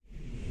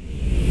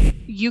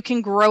you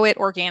can grow it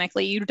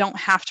organically. You don't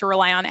have to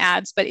rely on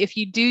ads, but if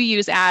you do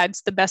use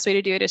ads, the best way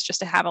to do it is just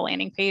to have a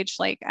landing page.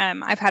 Like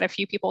I've had a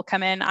few people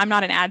come in. I'm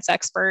not an ads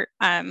expert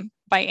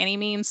by any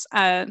means.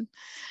 And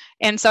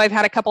so I've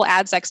had a couple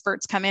ads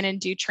experts come in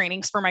and do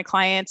trainings for my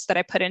clients that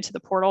I put into the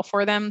portal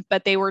for them.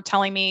 But they were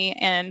telling me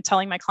and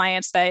telling my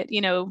clients that,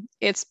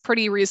 it's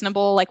pretty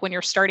reasonable. Like when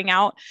you're starting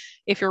out,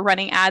 if you're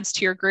running ads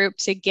to your group,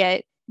 to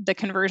get the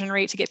conversion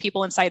rate to get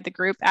people inside the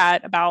group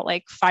at about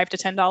like $5 to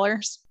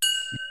 $10.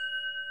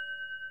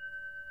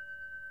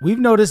 We've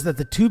noticed that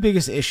the two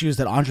biggest issues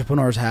that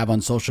entrepreneurs have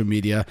on social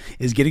media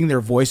is getting their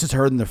voices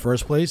heard in the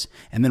first place,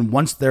 and then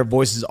once their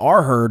voices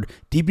are heard,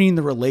 deepening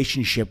the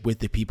relationship with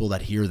the people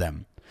that hear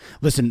them.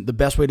 Listen, the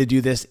best way to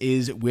do this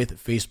is with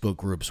Facebook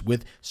groups,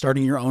 with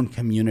starting your own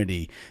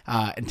community.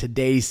 And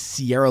today,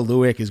 Sierra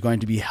Lewick is going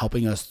to be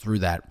helping us through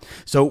that.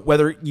 So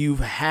whether you've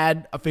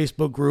had a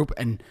Facebook group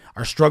and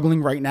are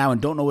struggling right now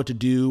and don't know what to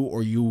do,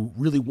 or you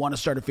really want to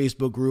start a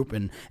Facebook group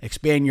and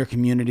expand your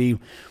community,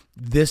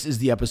 this is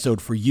the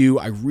episode for you.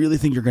 I really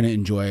think you're going to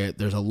enjoy it.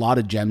 There's a lot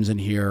of gems in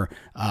here.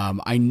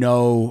 I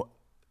know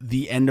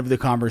the end of the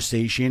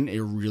conversation, it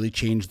really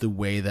changed the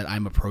way that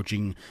I'm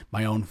approaching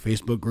my own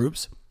Facebook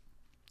groups.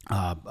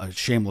 A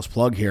shameless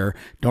plug here.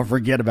 Don't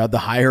forget about the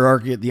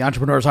hierarchy, the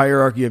Entrepreneur's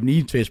Hierarchy of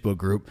Needs Facebook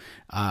group,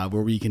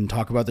 where we can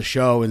talk about the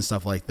show and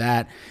stuff like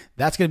that.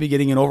 That's going to be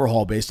getting an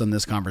overhaul based on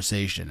this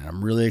conversation, and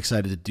I'm really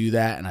excited to do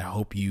that. And I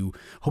hope you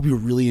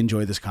really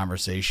enjoy this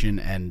conversation.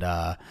 And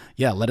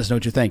let us know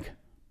what you think.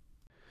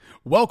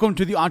 Welcome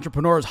to the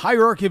Entrepreneur's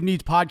Hierarchy of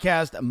Needs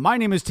podcast. My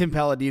name is Tim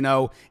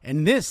Palladino,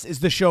 and this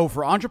is the show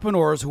for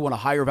entrepreneurs who want a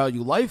higher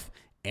value life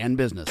and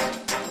business.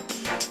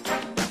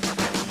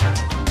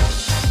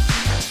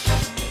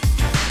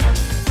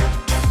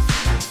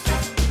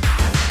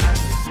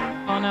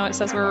 Oh no, it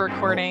says we're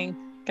recording.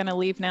 Gonna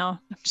leave now.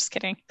 I'm just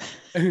kidding.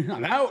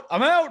 I'm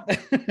out.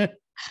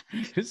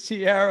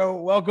 Sierra,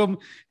 welcome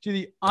to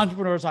the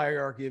Entrepreneur's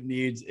Hierarchy of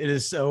Needs. It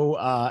is so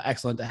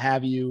excellent to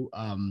have you.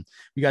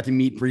 We got to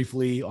meet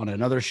briefly on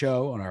another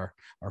show, on our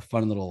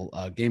fun little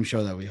game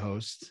show that we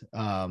host.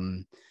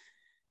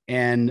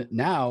 And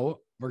now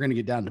we're going to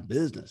get down to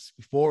business.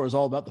 Before it was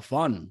all about the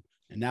fun.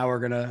 And now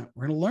we're going to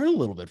learn a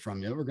little bit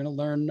from you. We're going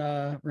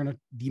to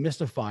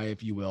demystify,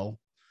 if you will.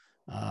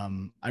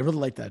 I really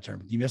like that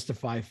term,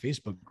 demystify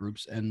Facebook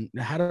groups and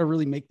how to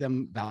really make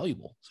them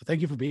valuable. So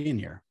thank you for being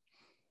here.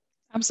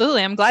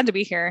 Absolutely. I'm glad to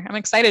be here. I'm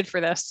excited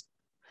for this.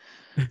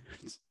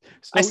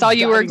 I saw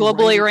you were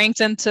globally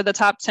ranked into the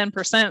top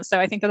 10%. So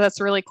I think that's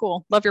really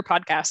cool. Love your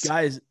podcast.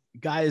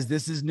 Guys,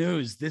 this is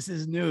news.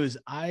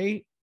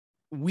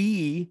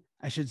 We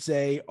should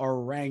say, are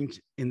ranked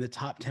in the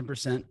top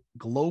 10%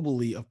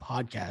 globally of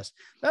podcasts.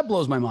 That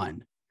blows my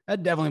mind.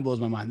 That definitely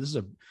blows my mind. This is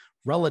a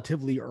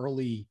relatively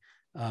early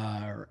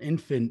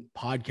infant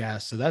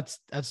podcast. So that's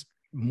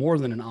more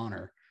than an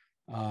honor.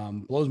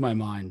 Blows my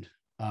mind.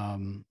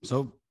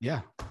 So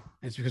yeah,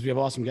 it's because we have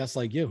awesome guests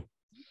like you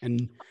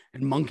and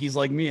monkeys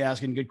like me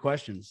asking good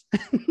questions.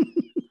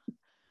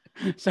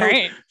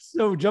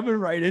 So jumping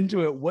right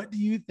into it, what do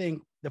you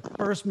think the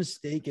first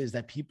mistake is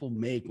that people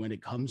make when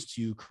it comes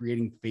to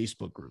creating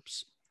Facebook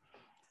groups?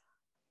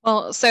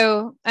 Well,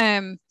 so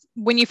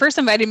when you first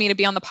invited me to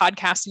be on the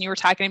podcast and you were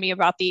talking to me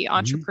about the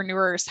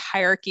Entrepreneur's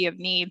Hierarchy of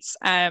Needs,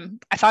 I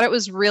thought it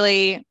was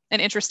really an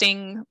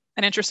interesting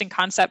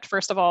concept,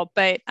 first of all.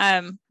 But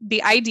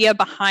the idea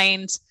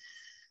behind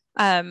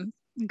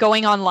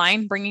going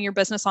online, bringing your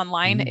business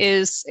online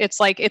is it's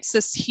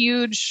this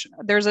huge,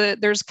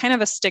 there's kind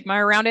of a stigma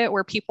around it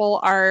where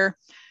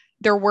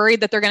they're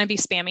worried that they're going to be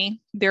spammy.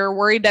 They're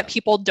worried that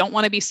people don't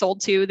want to be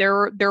sold to.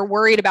 They're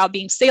worried about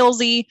being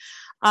salesy.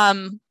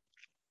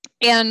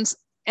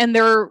 And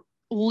they're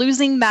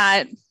losing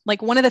that.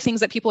 Like one of the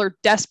things that people are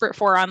desperate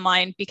for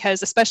online,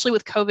 because especially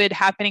with COVID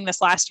happening this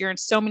last year and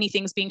so many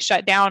things being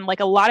shut down, like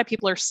a lot of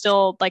people are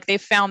still like,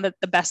 they've found that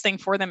the best thing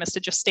for them is to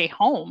just stay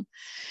home.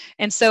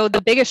 And so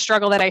the biggest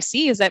struggle that I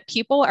see is that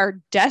people are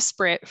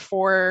desperate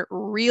for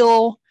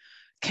real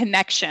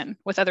connection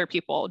with other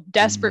people,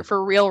 desperate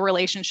for real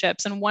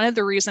relationships. And one of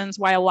the reasons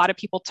why a lot of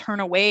people turn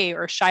away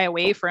or shy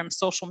away from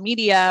social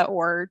media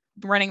or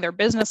running their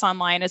business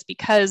online is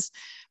because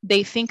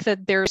they think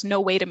that there's no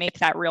way to make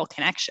that real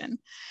connection.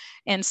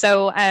 And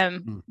so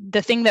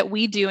the thing that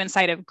we do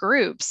inside of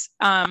groups,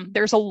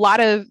 there's a lot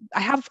of, I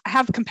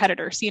have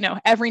competitors,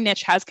 every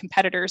niche has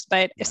competitors,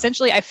 but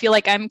essentially I feel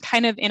like I'm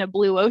kind of in a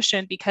blue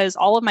ocean because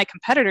all of my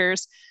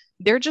competitors,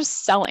 they're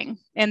just selling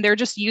and they're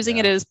just using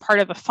it as part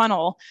of a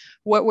funnel.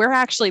 What we're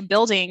actually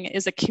building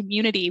is a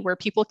community where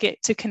people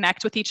get to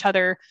connect with each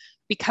other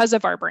because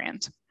of our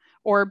brand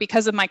or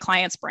because of my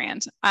client's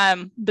brand.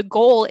 The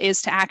goal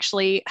is to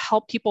actually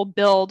help people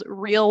build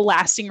real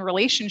lasting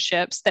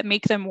relationships that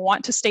make them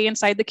want to stay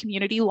inside the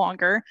community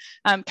longer,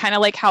 kind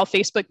of like how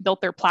Facebook built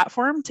their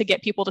platform to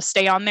get people to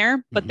stay on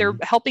there, but they're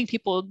helping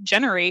people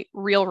generate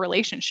real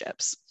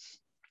relationships.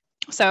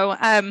 So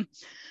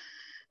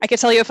I could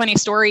tell you a funny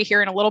story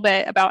here in a little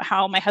bit about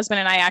how my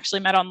husband and I actually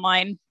met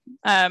online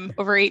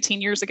over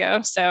 18 years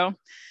ago. So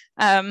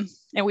And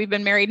we've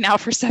been married now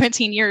for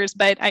 17 years,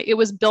 but it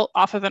was built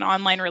off of an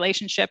online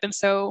relationship. And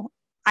so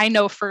I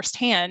know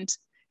firsthand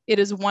it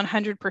is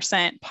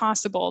 100%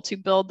 possible to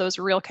build those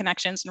real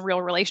connections and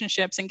real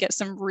relationships and get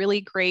some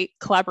really great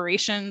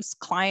collaborations,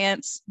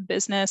 clients,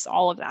 business,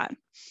 all of that.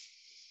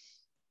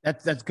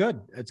 That's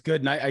good. That's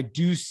good. And I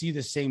do see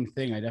the same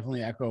thing. I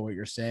definitely echo what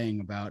you're saying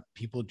about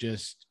people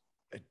just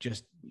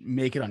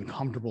make it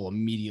uncomfortable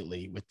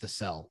immediately with the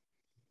sell,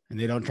 and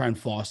they don't try and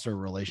foster a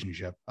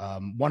relationship.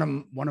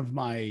 One of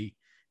my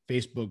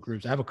Facebook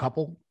groups, I have a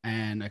couple,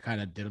 and I kind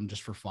of did them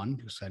just for fun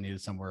because I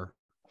needed somewhere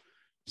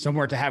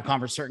to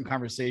have certain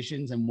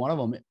conversations. And one of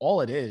them,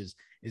 all it is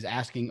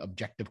asking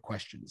objective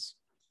questions.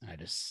 I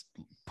just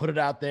put it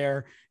out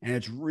there, and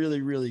it's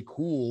really, really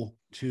cool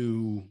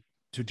to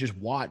just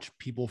watch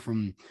people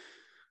from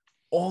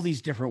all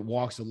these different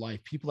walks of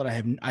life, people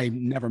that I've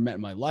never met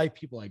in my life,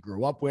 people I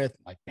grew up with,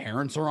 my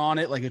parents are on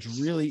it. Like,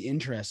 it's really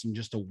interesting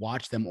just to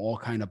watch them all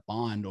kind of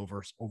bond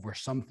over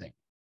something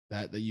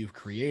that you've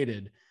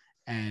created,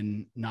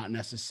 and not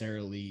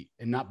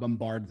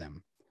bombard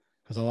them.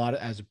 Because a lot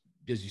of, as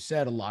you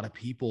said, a lot of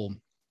people,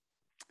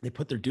 they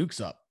put their dukes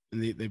up,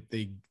 and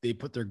they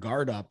put their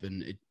guard up,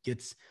 and it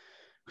gets,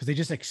 because they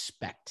just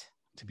expect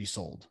to be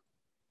sold.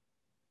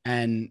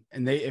 And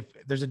if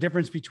there's a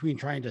difference between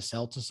trying to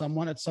sell to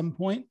someone at some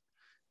point,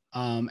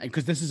 and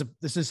because this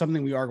is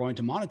something we are going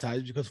to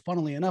monetize, because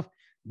funnily enough,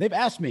 they've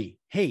asked me,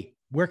 hey,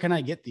 where can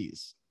I get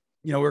these?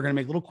 We're going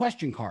to make little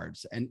question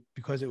cards, and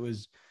because it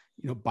was,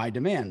 by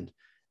demand.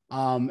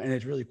 And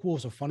it's really cool.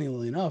 So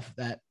funnily enough,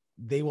 that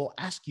they will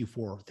ask you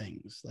for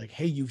things like,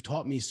 hey, you've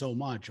taught me so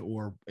much,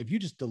 or if you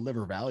just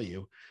deliver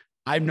value,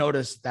 I've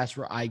noticed that's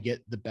where I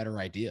get the better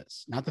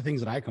ideas, not the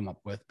things that I come up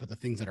with, but the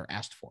things that are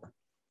asked for.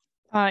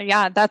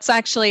 Yeah, that's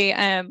actually,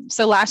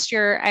 so last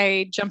year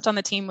I jumped on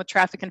the team with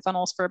Traffic and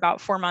Funnels for about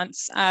 4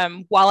 months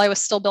while I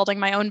was still building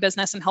my own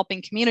business and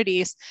helping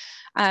communities.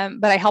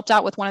 But I helped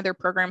out with one of their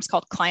programs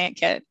called Client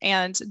Kit.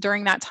 And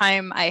during that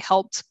time, I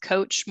helped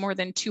coach more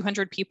than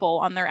 200 people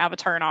on their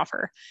avatar and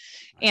offer.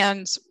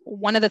 And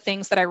one of the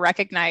things that I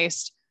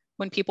recognized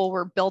when people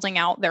were building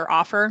out their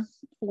offer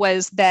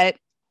was that,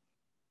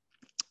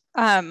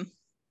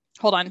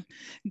 hold on,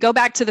 go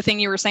back to the thing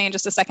you were saying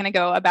just a second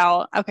ago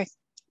about, okay,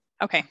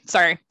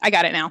 sorry, I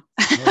got it now.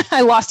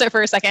 I lost it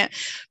for a second.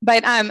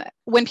 But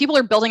when people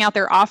are building out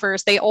their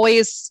offers, they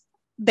always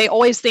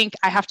think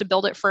I have to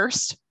build it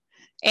first,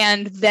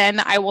 and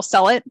then I will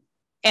sell it.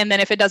 And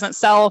then if it doesn't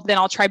sell, then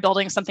I'll try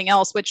building something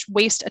else, which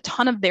wastes a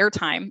ton of their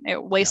time.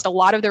 It wastes a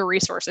lot of their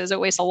resources. It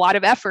wastes a lot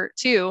of effort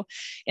too.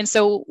 And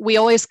so we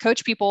always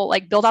coach people,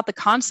 like, build out the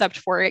concept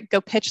for it,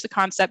 go pitch the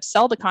concept,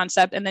 sell the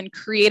concept, and then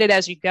create it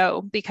as you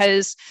go,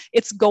 because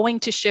it's going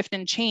to shift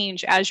and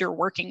change as you're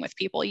working with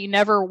people. You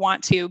never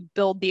want to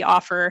build the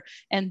offer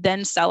and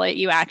then sell it.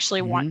 You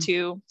actually want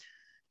to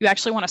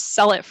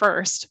sell it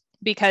first,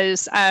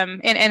 because,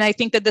 and I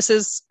think that this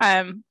is,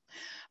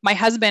 my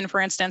husband,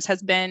 for instance,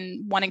 has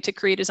been wanting to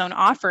create his own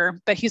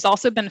offer, but he's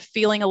also been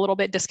feeling a little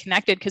bit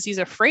disconnected because he's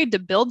afraid to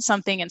build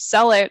something and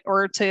sell it,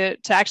 or to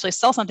actually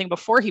sell something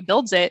before he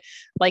builds it.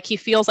 Like, he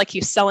feels like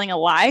he's selling a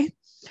lie.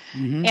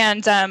 Mm-hmm.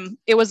 And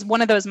it was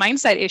one of those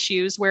mindset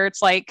issues where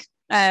it's like,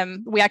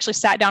 we actually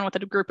sat down with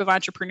a group of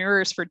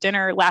entrepreneurs for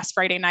dinner last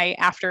Friday night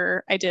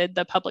after I did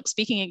the public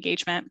speaking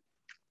engagement.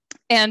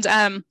 And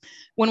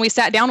when we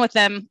sat down with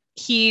them,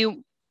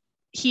 he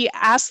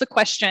asked the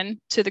question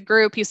to the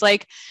group. He's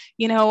like,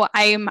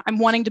 I'm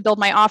wanting to build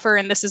my offer,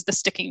 and this is the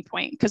sticking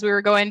point, because we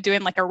were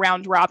doing like a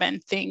round robin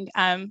thing,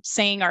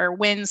 saying our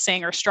wins,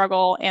 saying our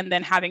struggle, and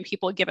then having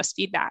people give us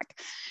feedback.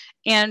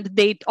 And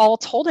they all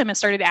told him and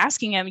started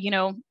asking him,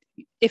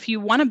 if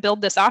you want to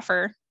build this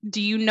offer,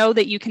 do you know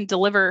that you can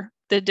deliver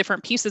the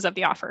different pieces of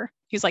the offer?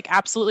 He's like,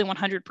 absolutely,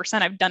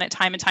 100%. I've done it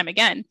time and time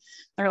again.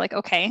 They're like,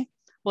 okay,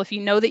 well, if you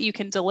know that you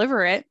can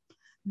deliver it,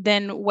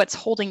 then what's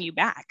holding you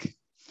back?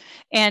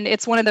 And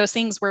it's one of those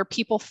things where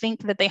people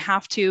think that they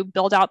have to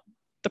build out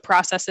the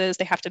processes,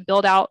 they have to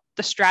build out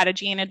the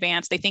strategy in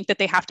advance. They think that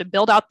they have to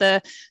build out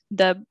the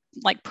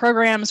like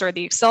programs or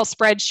the Excel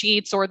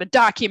spreadsheets or the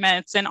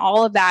documents and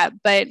all of that.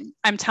 But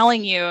I'm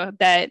telling you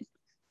that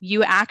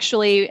you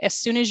actually, as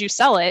soon as you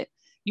sell it,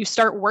 you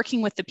start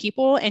working with the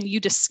people, and you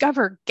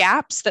discover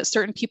gaps that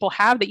certain people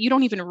have that you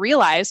don't even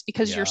realize,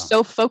 because you're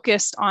so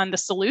focused on the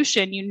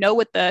solution. You know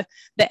what the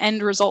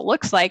end result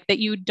looks like, that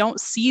you don't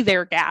see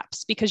their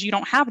gaps because you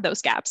don't have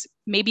those gaps.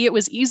 Maybe it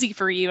was easy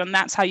for you and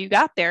that's how you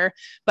got there,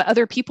 but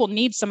other people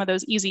need some of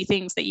those easy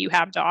things that you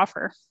have to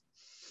offer.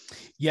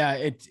 Yeah,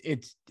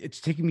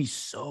 it's taken me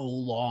so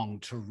long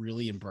to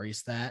really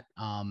embrace that.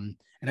 And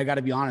I got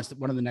to be honest,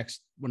 one of the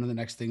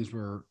next things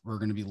we're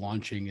going to be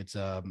launching, it's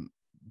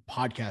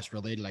podcast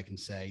related, I can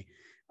say,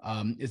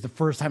 is the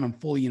first time I'm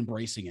fully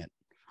embracing it.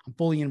 I'm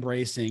fully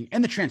embracing,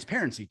 and the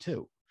transparency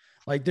too.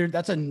 Like,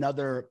 that's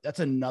another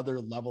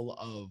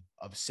level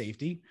of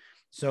safety.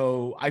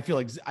 So I feel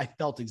like I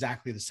felt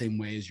exactly the same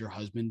way as your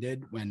husband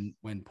did when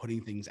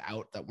putting things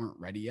out that weren't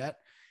ready yet.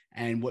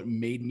 And what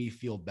made me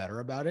feel better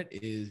about it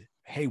is,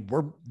 hey,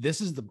 this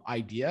is the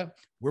idea.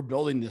 We're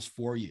building this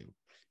for you.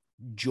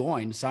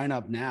 sign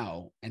up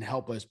now and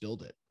help us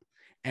build it.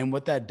 And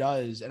what that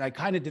does, and I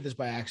kind of did this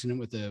by accident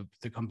with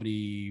the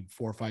company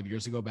 4 or 5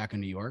 years ago back in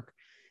New York,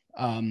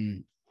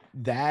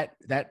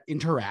 that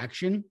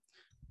interaction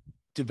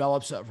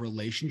develops a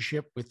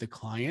relationship with the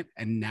client,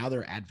 and now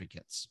they're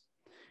advocates,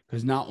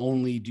 because not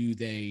only do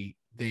they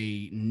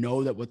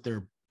know that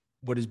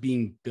what is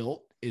being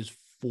built is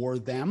for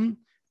them,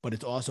 but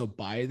it's also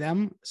by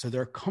them. So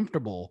they're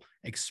comfortable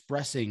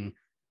expressing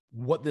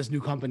what this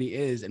new company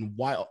is and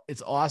why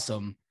it's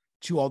awesome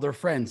to all their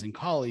friends and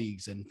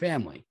colleagues and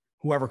family,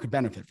 whoever could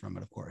benefit from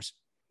it, of course.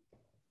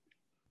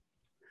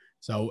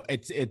 So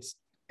it's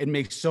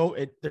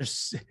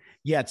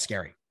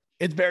scary.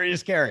 It's very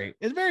scary.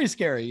 It's very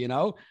scary, you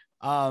know?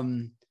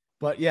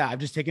 But yeah, I've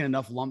just taken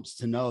enough lumps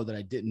to know that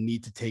I didn't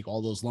need to take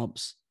all those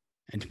lumps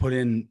and to put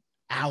in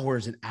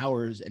hours and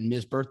hours and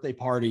miss birthday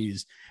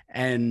parties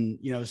and,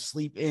 you know,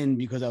 sleep in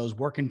because I was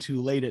working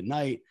too late at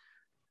night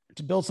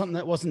to build something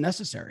that wasn't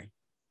necessary,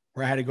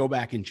 where I had to go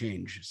back and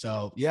change.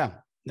 So yeah,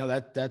 no,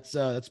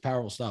 that's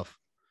powerful stuff.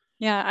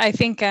 Yeah, I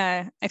think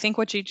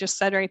what you just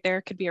said right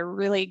there could be a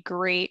really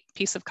great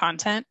piece of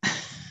content.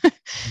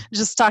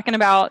 Just talking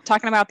about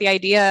the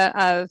idea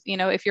of, you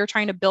know, if you're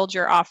trying to build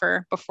your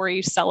offer before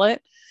you sell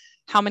it,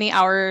 how many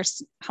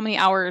hours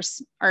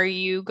are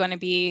you going to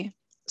be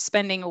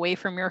spending away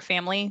from your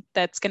family?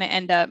 That's going to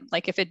end up,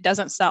 like, if it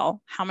doesn't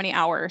sell, how many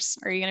hours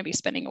are you going to be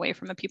spending away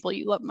from the people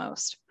you love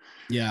most?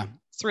 Yeah.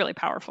 It's really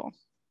powerful.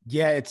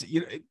 Yeah. It's,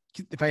 you know,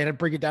 if I had to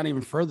break it down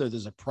even further,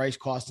 there's a price,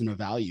 cost, and a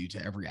value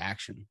to every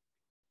action,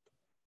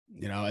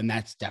 you know, and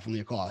that's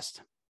definitely a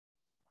cost.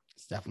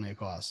 It's definitely a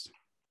cost.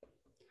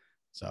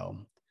 So,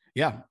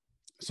 yeah.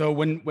 So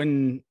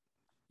when,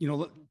 you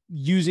know,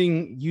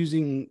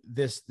 using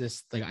this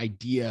like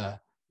idea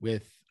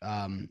with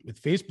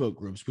Facebook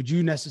groups, would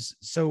you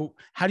so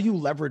how do you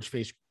leverage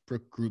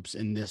Facebook groups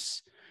in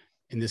this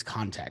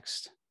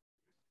context,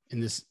 in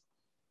this?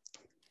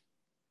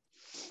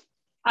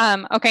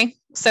 Okay.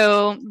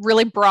 So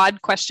really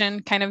broad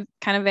question, kind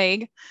of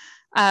vague.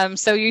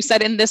 So you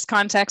said in this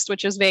context,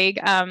 which is vague.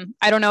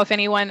 I don't know if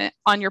anyone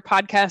on your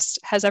podcast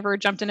has ever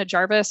jumped into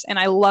Jarvis, and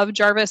I love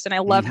Jarvis, and I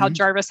love how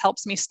Jarvis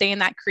helps me stay in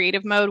that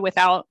creative mode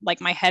without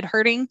like my head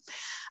hurting.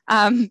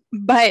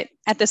 But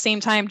at the same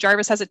time,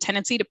 Jarvis has a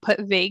tendency to put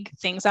vague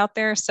things out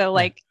there. So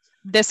like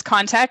this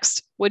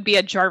context would be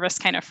a Jarvis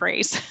kind of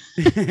phrase.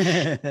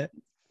 The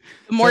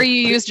more you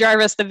use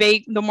Jarvis,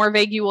 the more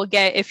vague you will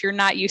get if you're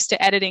not used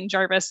to editing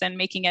Jarvis and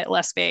making it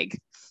less vague.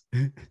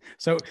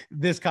 So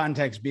this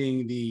context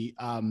being the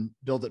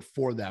build it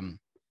for them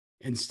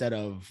instead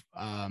of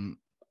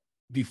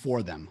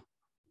before them.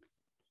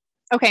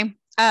 Okay.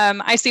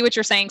 I see what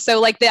you're saying. So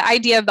like the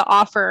idea of the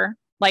offer,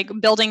 like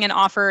building an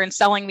offer and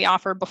selling the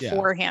offer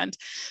beforehand.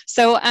 Yeah.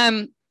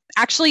 So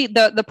actually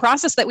the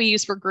process that we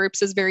use for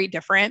groups is very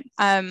different.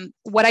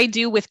 What I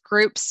do with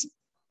groups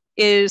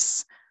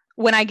is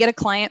when I get a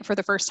client for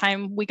the first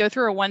time, we go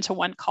through a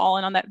one-to-one call.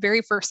 And on that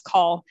very first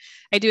call,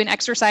 I do an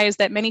exercise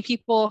that many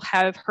people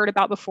have heard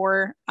about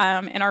before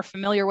and are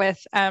familiar with.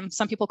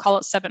 Some people call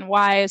it 7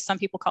 whys. Some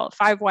people call it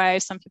 5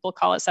 whys. Some people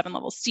call it 7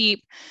 levels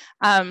deep.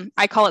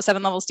 I call it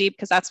 7 levels deep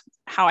because that's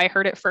how I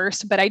heard it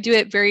first, but I do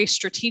it very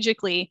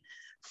strategically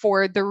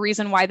for the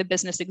reason why the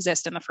business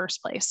exists in the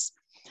first place.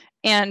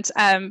 And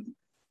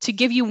to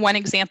give you one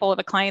example of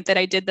a client that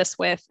I did this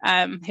with,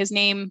 his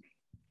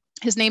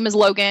name is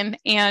Logan,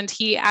 and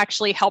he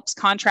actually helps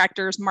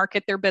contractors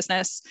market their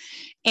business.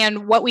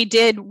 And what we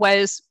did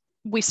was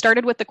we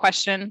started with the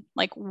question,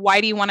 like, why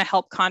do you want to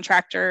help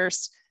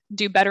contractors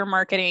do better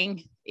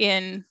marketing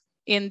in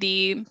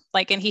the,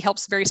 like, and he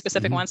helps very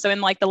specific ones. So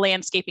in like the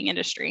landscaping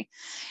industry.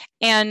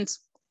 And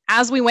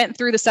as we went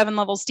through the 7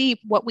 levels deep,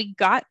 what we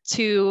got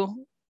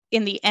to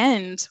in the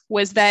end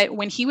was that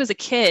when he was a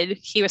kid,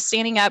 he was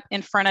standing up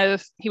in front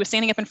of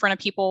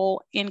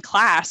people in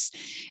class,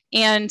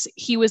 and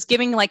he was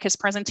giving like his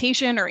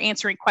presentation or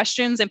answering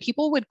questions, and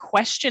people would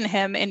question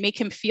him and make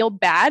him feel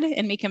bad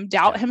and make him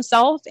doubt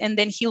himself. And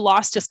then he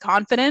lost his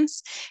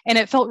confidence, and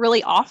it felt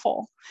really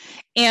awful.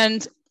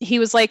 And he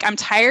was like, I'm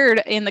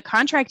tired in the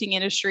contracting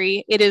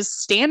industry. It is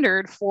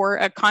standard for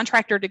a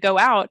contractor to go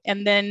out,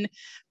 and then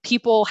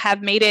people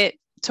have made it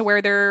to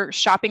where they're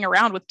shopping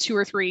around with 2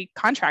 or 3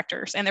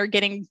 contractors, and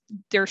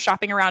they're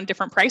shopping around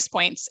different price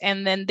points.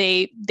 And then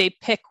they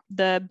pick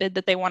the bid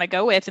that they want to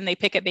go with, and they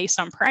pick it based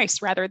on price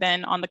rather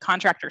than on the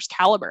contractor's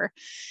caliber.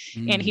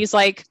 And he's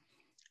like,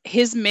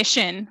 his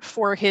mission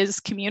for his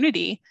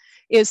community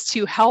is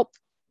to help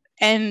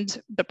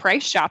end the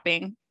price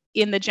shopping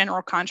in the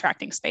general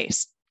contracting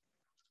space.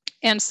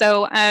 And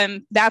so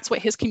that's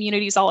what his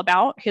community is all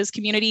about. His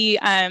community,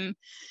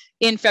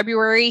 in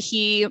February,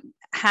 he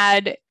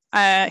had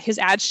his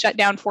ads shut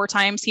down 4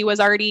 times. He was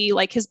already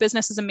like, his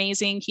business is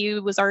amazing. He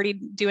was already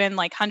doing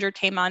like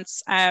 100K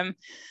months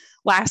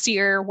last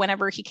year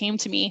whenever he came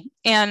to me.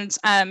 And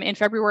in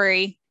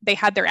February, they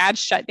had their ads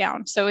shut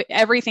down. So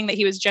everything that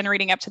he was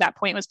generating up to that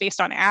point was based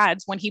on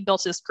ads. When he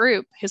built his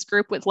group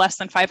with less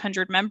than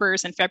 500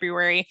 members in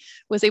February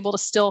was able to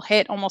still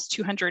hit almost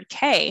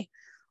 200K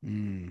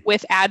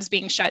with ads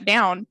being shut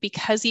down,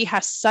 because he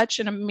has such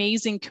an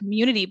amazing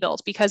community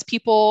built, because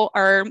people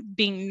are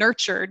being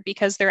nurtured,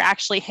 because they're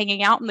actually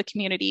hanging out in the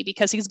community,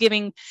 because he's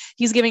giving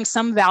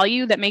some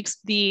value that makes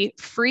the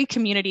free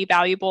community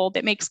valuable,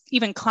 that makes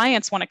even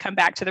clients want to come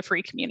back to the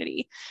free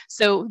community.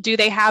 So do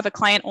they have a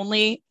client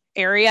only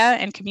area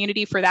and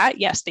community for that?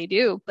 Yes, they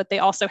do, but they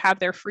also have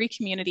their free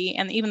community,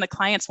 and even the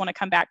clients want to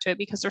come back to it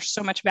because there's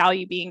so much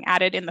value being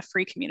added in the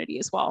free community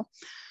as well.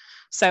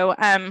 So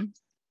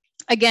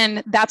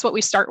again, that's what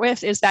we start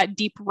with, is that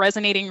deep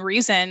resonating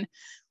reason.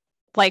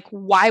 Like,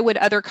 why would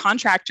other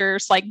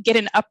contractors like get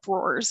in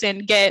uproars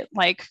and get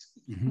like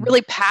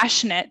really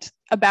passionate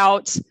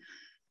about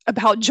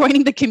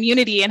joining the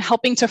community and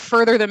helping to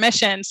further the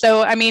mission?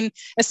 So, I mean,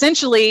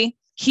 essentially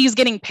he's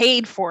getting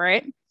paid for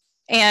it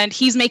and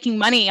he's making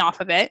money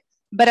off of it.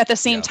 But at the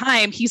same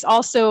time, he's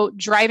also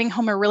driving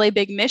home a really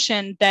big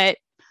mission that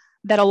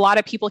a lot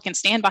of people can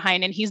stand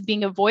behind. And he's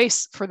being a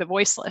voice for the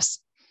voiceless.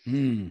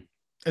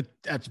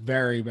 That's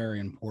very, very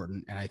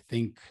important. And I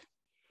think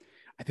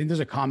there's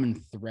a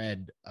common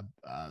thread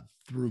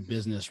through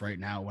business right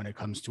now when it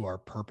comes to our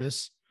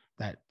purpose.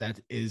 That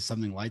is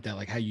something like that.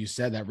 Like how you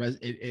said that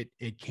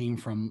it came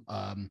from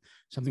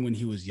something when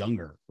he was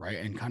younger, right?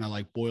 And kind of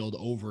like boiled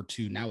over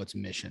to now it's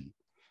mission.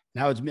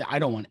 Now it's me. I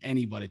don't want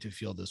anybody to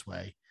feel this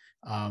way.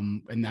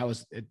 And that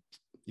was it,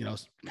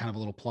 kind of a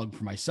little plug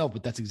for myself,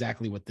 but that's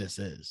exactly what this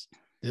is.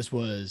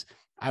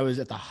 I was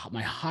at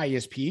my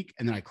highest peak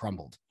and then I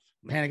crumbled.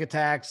 Panic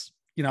attacks,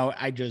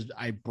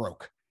 I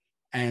broke.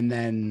 And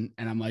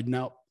I'm like,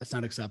 no, that's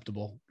not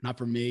acceptable. Not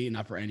for me,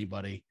 not for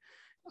anybody.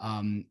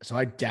 So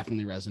I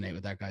definitely resonate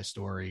with that guy's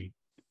story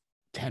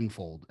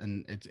tenfold.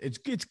 And it's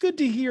good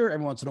to hear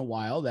every once in a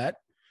while that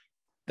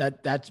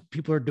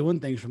people are doing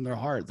things from their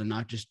heart. They're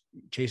not just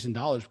chasing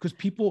dollars, because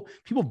people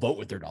vote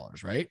with their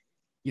dollars, right?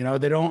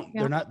 They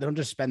don't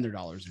just spend their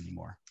dollars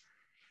anymore.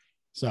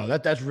 So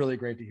that's really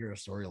great to hear a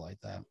story like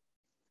that.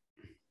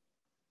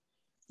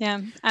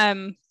 Yeah.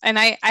 And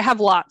I have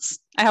lots.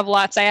 I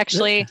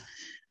actually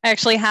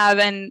have,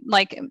 and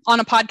like on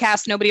a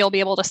podcast, nobody will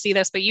be able to see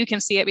this, but you can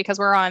see it because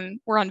we're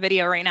on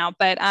video right now.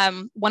 But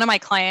one of my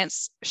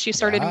clients, she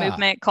started a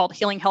movement called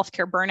Healing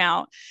Healthcare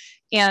Burnout.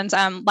 And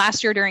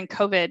last year during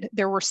COVID,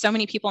 there were so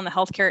many people in the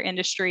healthcare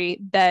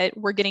industry that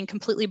were getting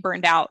completely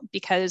burned out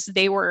because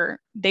they were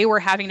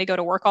having to go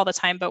to work all the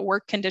time, but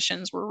work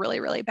conditions were really,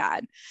 really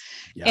bad.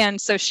 Yeah. And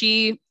so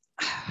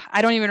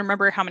I don't even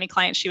remember how many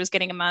clients she was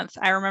getting a month.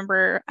 I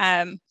remember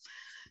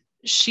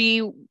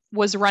she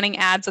was running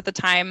ads at the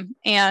time,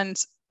 and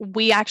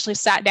we actually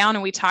sat down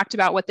and we talked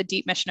about what the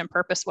deep mission and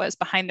purpose was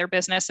behind their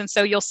business. And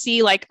so you'll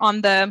see like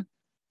on the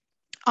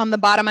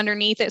bottom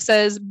underneath, it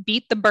says,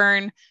 beat the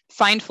burn,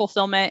 find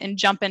fulfillment, and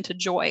jump into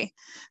joy.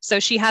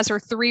 So she has her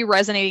 3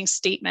 resonating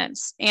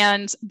statements.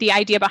 And the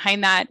idea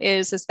behind that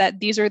is that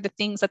these are the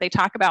things that they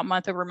talk about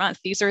month over month.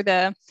 These are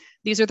the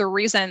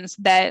reasons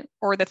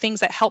or the things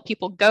that help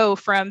people go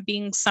from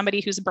being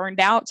somebody who's burned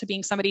out to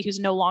being somebody who's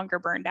no longer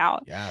burned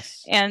out.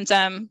 Yes. And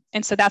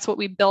so that's what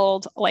we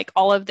build like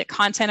all of the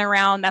content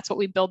around. That's what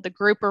we build the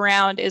group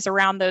around, is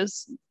around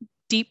those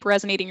deep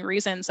resonating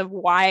reasons of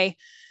why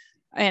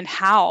and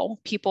how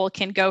people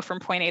can go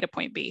from point A to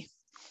point B.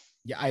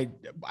 Yeah,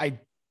 I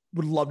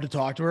would love to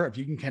talk to her. If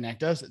you can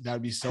connect us, that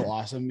would be so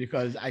awesome,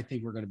 because I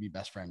think we're going to be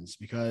best friends,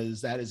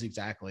 because that is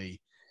exactly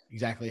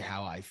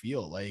how I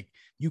feel. Like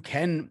you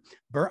can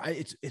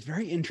it's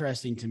very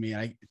interesting to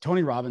me.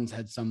 Tony Robbins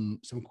had some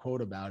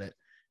quote about it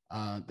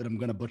that I'm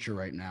going to butcher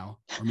right now,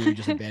 or maybe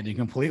just abandon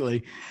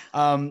completely.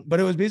 But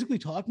it was basically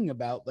talking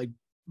about like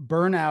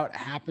burnout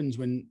happens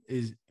when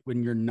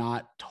you're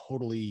not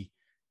totally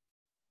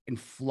in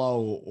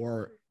flow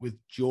or with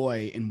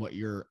joy in what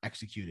you're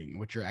executing,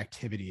 what your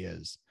activity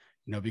is,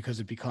 because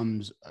it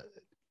becomes,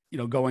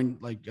 going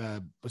like,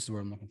 what's the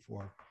word I'm looking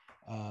for?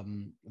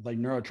 Like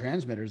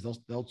neurotransmitters,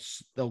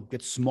 they'll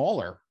get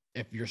smaller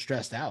if you're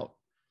stressed out,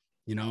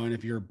 and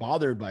if you're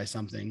bothered by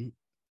something,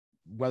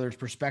 whether it's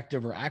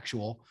perspective or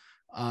actual,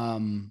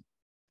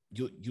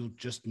 you'll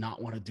just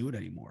not want to do it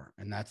anymore.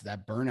 And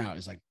that burnout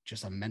is like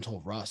just a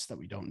mental rust that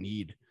we don't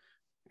need.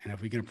 And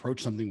if we can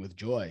approach something with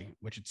joy,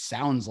 which it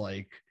sounds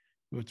like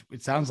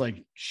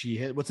she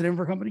hit, what's the name of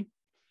her company?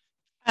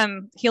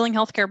 Healing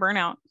Healthcare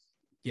Burnout.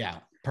 Yeah.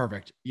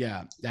 Perfect.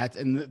 Yeah.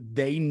 And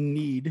they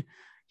need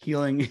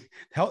healing.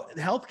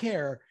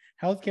 Healthcare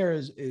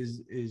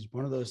is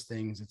one of those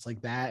things. It's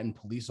like that, and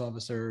police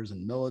officers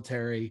and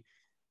military,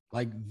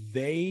 like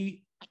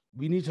we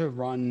need to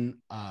run,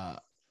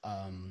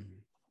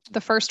 the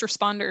first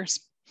responders.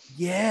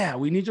 Yeah.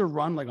 We need to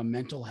run like a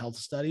mental health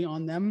study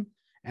on them.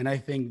 And I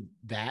think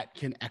that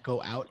can echo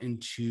out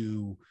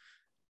into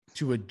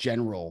a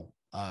general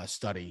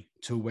study,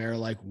 to where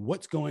like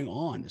what's going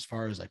on as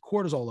far as like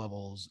cortisol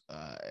levels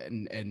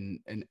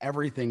and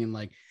everything, and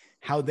like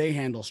how they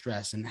handle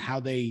stress and how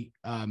they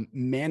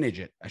manage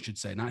it, I should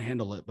say, not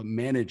handle it, but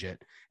manage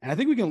it. And I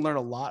think we can learn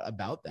a lot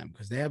about them,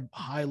 because they have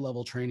high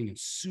level training in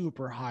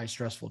super high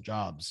stressful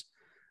jobs,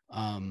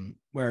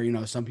 where,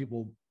 some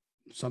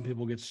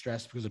people get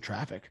stressed because of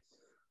traffic.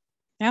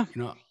 Yeah.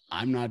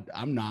 I'm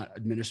not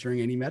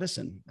administering any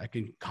medicine that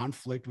can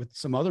conflict with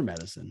some other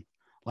medicine.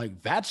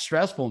 Like, that's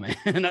stressful, man.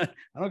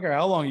 I don't care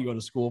how long you go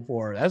to school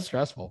for. That's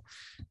stressful.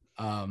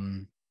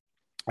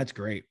 That's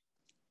great.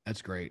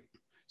 That's great.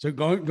 So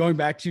going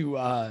back to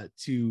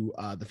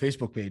the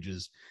Facebook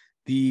pages,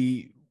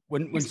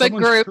 when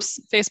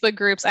Facebook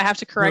groups, I have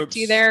to correct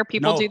you there.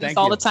 People do this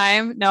all the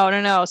time.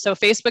 No. So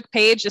Facebook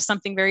page is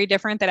something very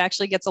different that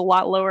actually gets a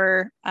lot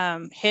lower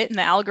hit in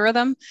the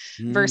algorithm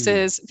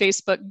versus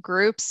Facebook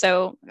groups.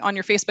 So on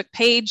your Facebook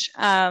page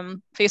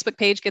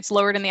gets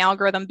lowered in the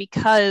algorithm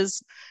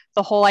because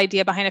the whole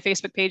idea behind a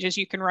Facebook page is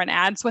you can run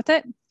ads with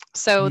it.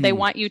 So they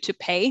want you to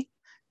pay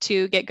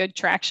to get good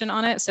traction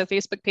on it. So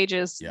Facebook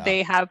pages,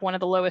 they have one of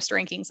the lowest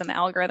rankings in the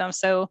algorithm.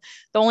 So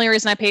the only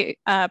reason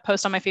I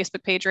post on my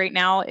Facebook page right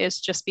now is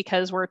just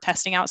because we're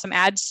testing out some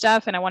ad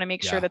stuff, and I want to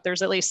make sure that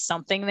there's at least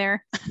something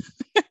there.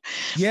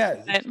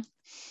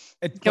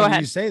 It's go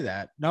ahead. You say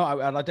that. No,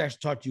 I'd like to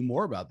actually talk to you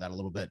more about that a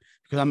little bit,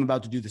 because I'm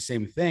about to do the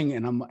same thing,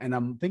 and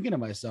I'm thinking to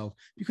myself,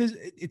 because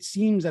it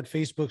seems that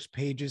Facebook's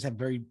pages have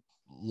very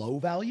low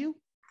value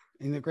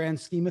in the grand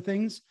scheme of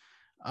things.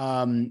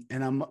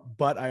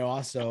 But I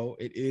also,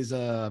 it is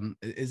an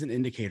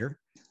indicator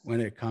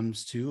when it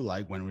comes to,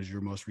 like, when was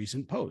your most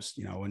recent post,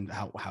 and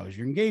how is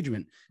your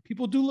engagement?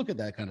 People do look at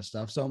that kind of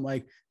stuff. So I'm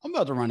like, I'm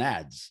about to run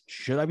ads.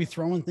 Should I be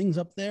throwing things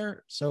up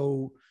there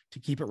to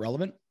keep it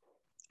relevant?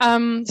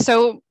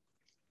 So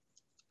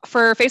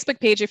for Facebook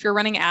page, if you're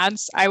running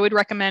ads, I would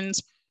recommend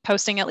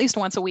posting at least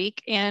once a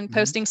week and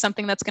posting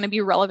something that's going to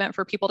be relevant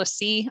for people to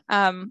see.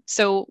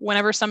 So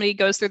whenever somebody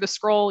goes through the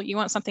scroll, you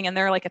want something in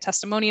there like a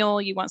testimonial.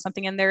 You want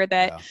something in there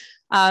that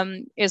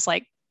is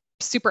like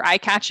super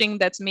eye-catching,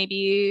 that's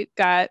maybe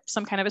got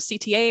some kind of a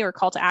CTA or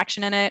call to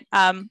action in it.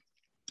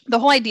 The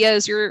whole idea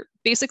is you're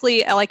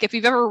basically, like, if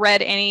you've ever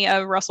read any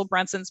of Russell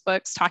Brunson's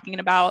books talking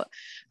about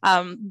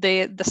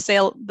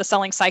the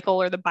selling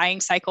cycle or the buying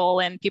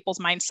cycle and people's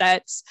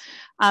mindsets,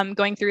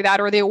 going through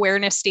that, or the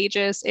awareness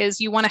stages,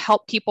 is you want to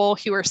help people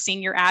who are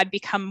seeing your ad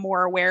become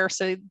more aware.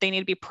 So they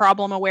need to be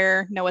problem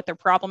aware, know what their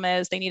problem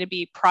is. They need to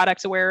be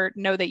product aware,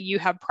 know that you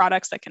have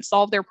products that can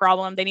solve their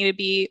problem. They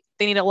need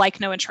to like,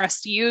 know, and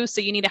trust you. So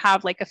you need to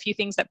have like a few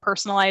things that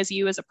personalize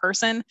you as a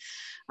person.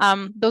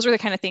 Those are the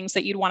kind of things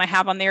that you'd want to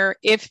have on there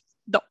if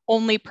the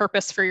only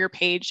purpose for your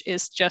page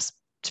is just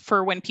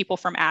for when people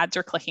from ads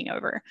are clicking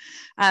over.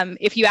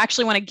 If you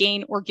actually want to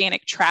gain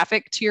organic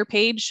traffic to your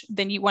page,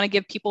 then you want to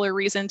give people a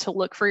reason to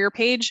look for your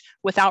page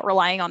without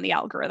relying on the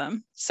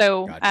algorithm.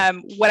 So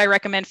what I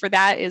recommend for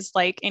that is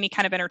like any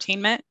kind of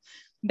entertainment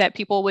that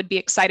people would be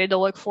excited to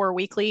look for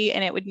weekly,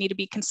 and it would need to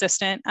be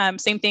consistent.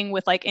 Same thing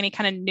with like any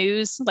kind of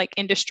news, like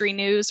industry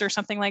news or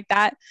something like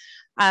that,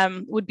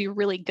 would be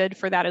really good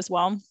for that as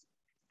well.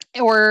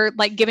 Or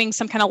like giving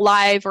some kind of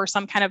live or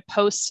some kind of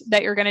post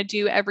that you're going to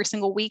do every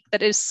single week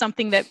that is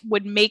something that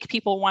would make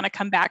people want to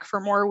come back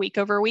for more week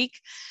over week.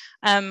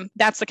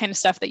 That's the kind of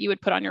stuff that you would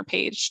put on your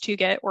page to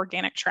get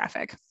organic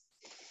traffic.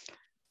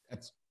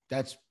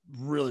 That's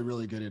really,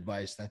 really good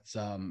advice. That's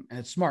and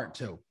it's smart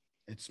too.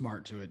 It's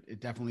smart too. It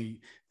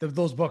definitely,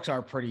 those books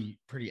are pretty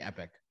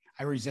epic.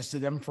 I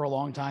resisted them for a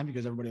long time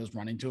because everybody was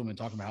running to them and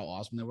talking about how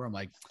awesome they were. I'm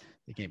like,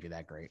 they can't be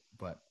that great,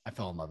 but I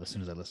fell in love as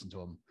soon as I listened to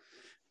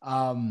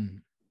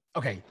them.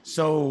 Okay.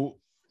 So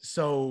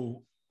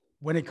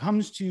when it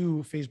comes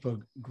to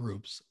Facebook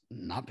groups,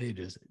 not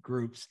pages,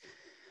 groups,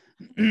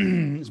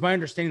 it's my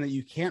understanding that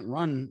you can't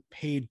run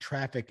paid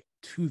traffic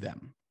to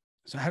them.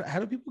 So how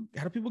do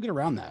people get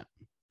around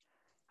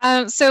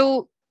that?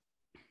 So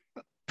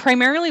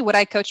primarily what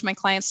I coach my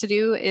clients to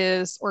do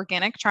is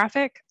organic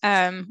traffic.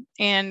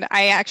 And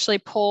I actually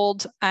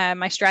pulled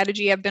my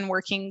strategy. I've been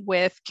working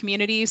with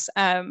communities.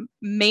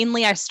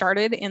 Mainly I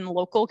started in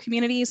local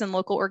communities and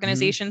local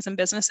organizations and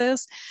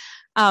businesses,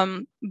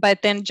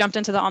 but then jumped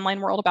into the online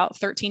world about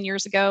 13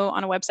 years ago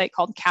on a website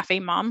called Cafe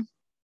Mom.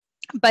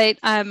 But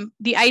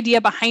the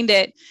idea behind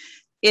it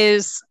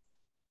is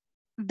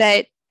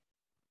that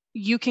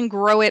you can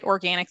grow it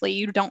organically.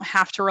 You don't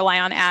have to rely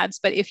on ads,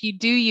 but if you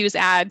do use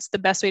ads, the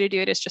best way to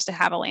do it is just to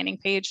have a landing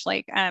page.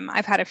 Like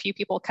I've had a few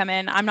people come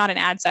in. I'm not an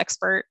ads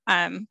expert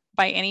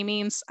by any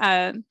means.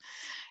 And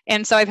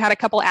so I've had a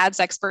couple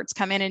ads experts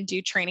come in and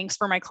do trainings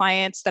for my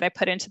clients that I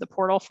put into the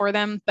portal for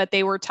them. But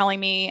they were telling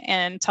me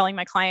and telling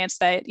my clients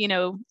that,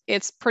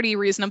 it's pretty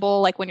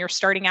reasonable. Like when you're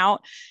starting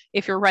out,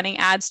 if you're running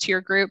ads to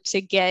your group, to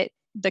get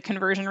the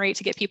conversion rate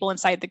to get people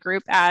inside the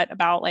group at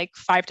about like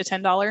 $5 to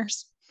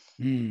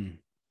 $10.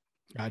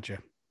 Gotcha.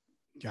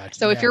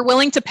 So if you're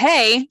willing to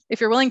pay,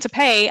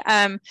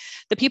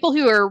 the people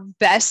who are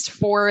best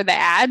for the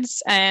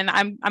ads, and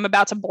I'm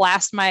about to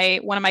blast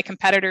one of my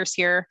competitors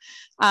here.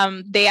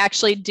 They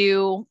actually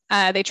do,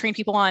 they train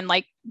people on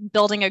like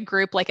building a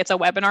group, like it's a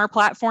webinar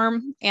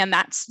platform. And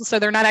so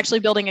they're not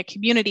actually building a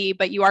community,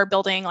 but you are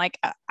building like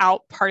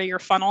out part of your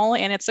funnel.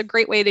 And it's a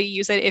great way to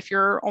use it if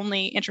you're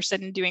only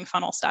interested in doing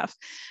funnel stuff.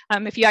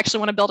 If you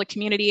actually want to build a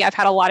community, I've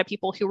had a lot of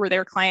people who were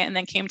their client and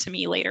then came to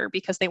me later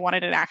because they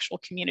wanted an actual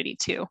community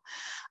too.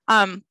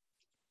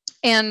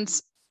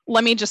 And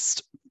let me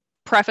just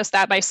preface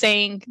that by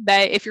saying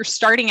that if you're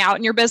starting out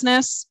in your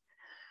business,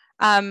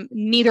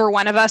 neither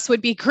one of us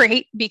would be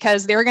great,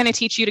 because they're going to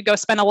teach you to go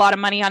spend a lot of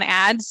money on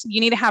ads. You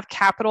need to have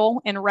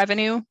capital and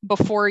revenue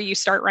before you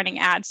start running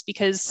ads,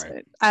 because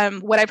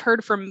what I've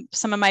heard from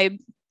some of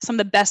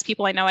the best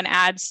people I know in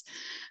ads,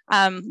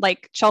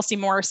 like Chelsea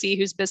Morrissey,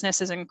 whose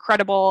business is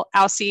incredible,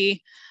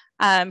 Alcy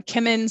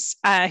Kimmons,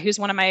 who's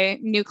one of my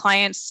new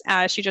clients.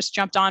 She just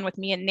jumped on with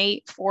me and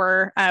Nate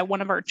for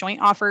one of our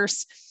joint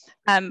offers.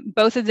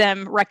 Both of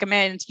them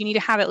recommend you need to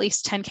have at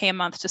least 10K a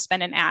month to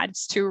spend in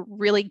ads to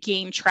really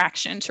gain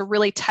traction, to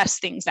really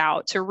test things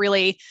out, to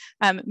really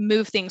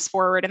move things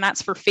forward. And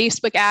that's for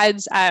Facebook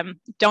ads.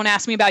 Don't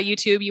ask me about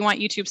YouTube. You want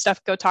YouTube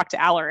stuff, go talk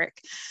to Alaric.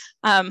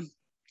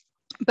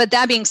 But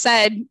that being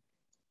said,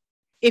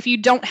 if you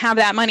don't have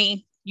that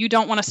money, you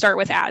don't want to start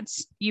with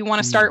ads. You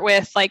want to start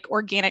with like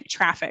organic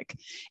traffic,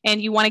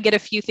 and you want to get a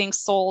few things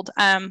sold.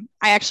 I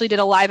actually did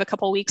a live a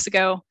couple of weeks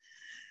ago.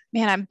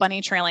 Man, I'm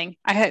bunny trailing.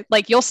 I had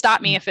like, you'll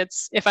stop me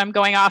if I'm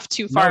going off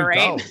too far,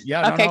 right? Go.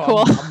 Yeah. Okay, no,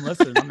 cool. I'm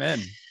listening. I'm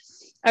in.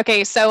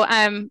 Okay. So,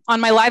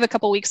 on my live a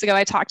couple of weeks ago,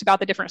 I talked about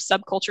the different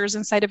subcultures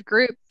inside of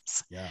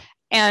groups. Yeah.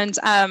 And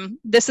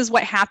this is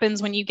what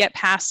happens when you get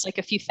past like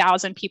a few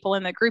thousand people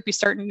in the group. You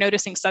start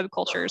noticing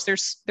subcultures.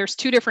 There's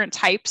two different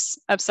types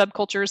of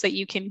subcultures that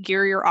you can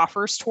gear your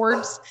offers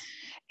towards.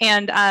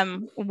 And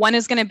one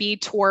is going to be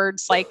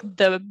towards like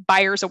the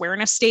buyer's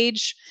awareness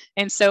stage.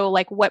 And so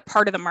like, what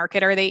part of the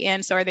market are they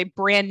in? So are they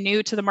brand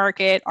new to the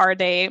market? Are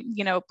they,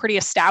 pretty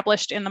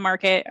established in the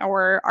market?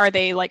 Or are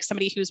they like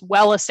somebody who's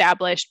well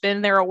established,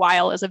 been there a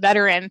while as a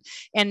veteran,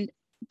 and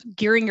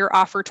gearing your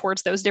offer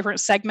towards those different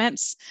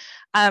segments?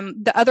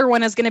 The other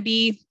one is going to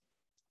be,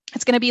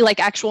 it's going to be like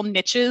actual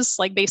niches,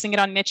 like basing it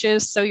on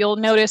niches. So you'll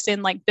notice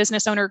in like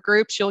business owner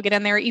groups, you'll get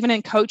in there, even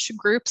in coach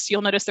groups,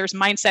 you'll notice there's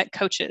mindset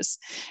coaches.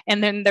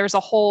 And then there's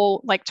a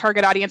whole like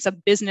target audience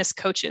of business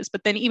coaches.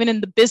 But then even in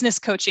the business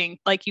coaching,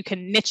 like you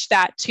can niche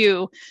that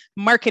to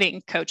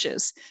marketing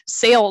coaches,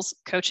 sales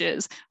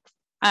coaches,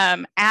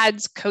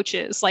 ads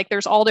coaches. Like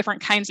there's all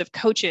different kinds of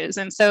coaches.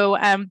 And so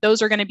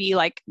those are going to be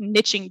like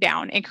niching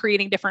down and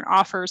creating different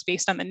offers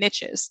based on the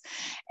niches.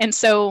 And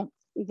so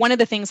one of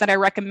the things that I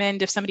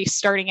recommend if somebody's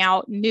starting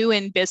out new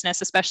in business,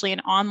 especially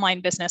in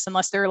online business,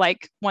 unless they're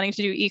like wanting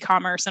to do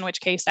e-commerce, in which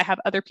case I have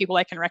other people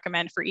I can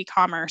recommend for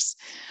e-commerce.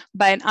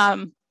 But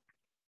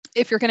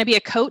if you're going to be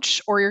a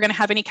coach or you're going to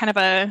have any kind of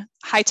a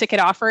high ticket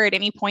offer at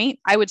any point,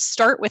 I would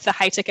start with the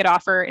high ticket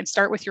offer and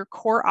start with your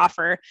core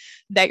offer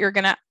that you're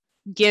going to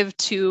give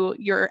to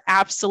your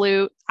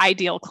absolute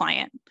ideal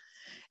client.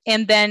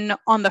 And then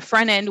on the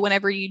front end,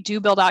 whenever you do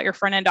build out your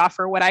front end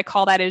offer, what I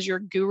call that is your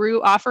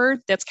guru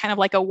offer. That's kind of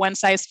like a one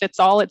size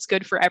fits all. It's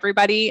good for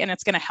everybody and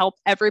it's going to help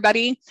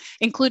everybody,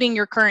 including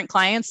your current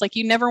clients. Like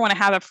you never want to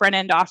have a front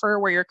end offer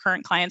where your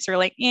current clients are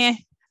like, I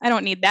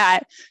don't need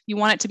that. You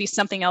want it to be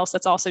something else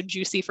that's also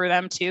juicy for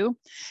them too.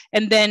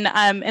 And then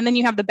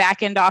you have the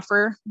back end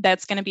offer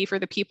that's going to be for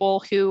the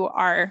people who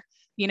are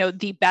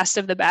the best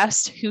of the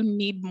best, who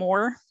need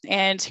more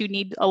and who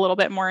need a little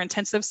bit more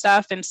intensive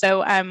stuff. And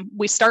so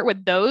we start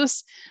with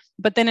those.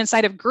 But then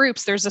inside of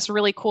groups, there's this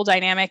really cool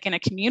dynamic in a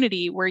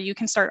community where you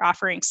can start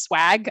offering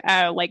swag,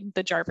 like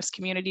the Jarvis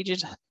community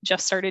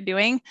just started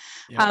doing.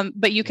 Yeah.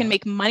 But you can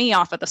make money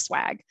off of the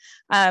swag.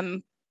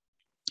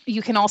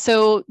 You can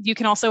also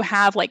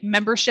have like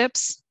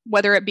memberships,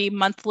 whether it be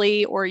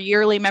monthly or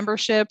yearly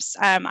memberships.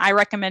 I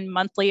recommend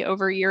monthly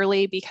over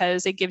yearly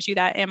because it gives you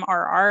that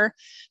MRR,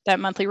 that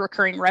monthly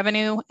recurring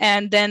revenue.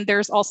 And then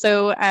there's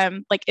also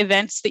like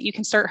events that you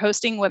can start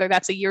hosting, whether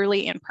that's a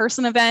yearly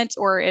in-person event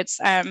or it's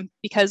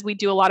because we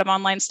do a lot of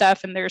online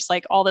stuff and there's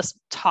like all this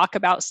talk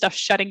about stuff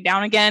shutting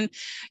down again.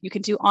 You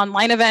can do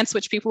online events,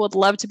 which people would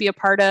love to be a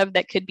part of.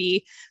 That could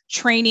be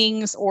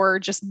trainings or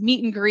just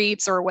meet and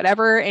greets or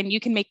whatever. And you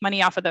can make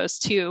money off of those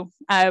too.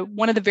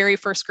 One of the very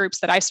first groups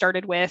that I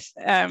started with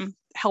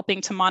helping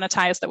to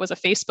monetize that was a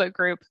Facebook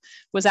group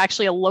was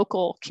actually a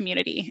local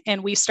community.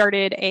 And we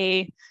started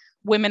a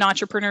women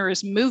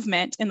entrepreneurs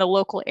movement in the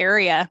local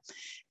area.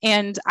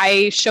 And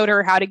I showed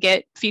her how to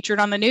get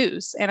featured on the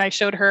news. And I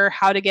showed her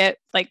how to get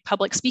like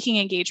public speaking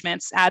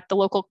engagements at the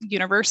local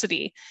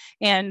university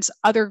and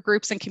other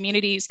groups and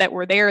communities that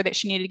were there that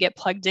she needed to get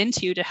plugged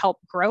into to help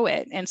grow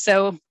it. And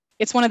so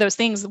it's one of those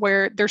things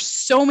where there's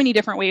so many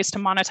different ways to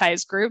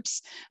monetize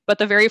groups, but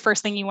the very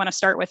first thing you want to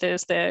start with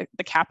is the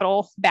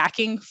capital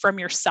backing from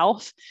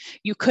yourself.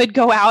 You could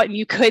go out and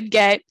you could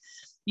get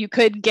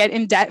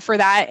in debt for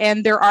that.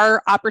 And there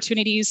are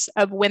opportunities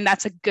of when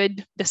that's a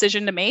good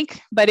decision to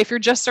make. But if you're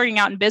just starting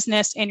out in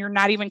business and you're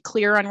not even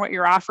clear on what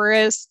your offer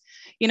is,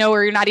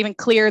 or you're not even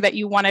clear that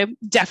you want to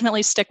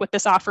definitely stick with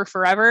this offer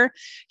forever,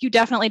 you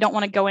definitely don't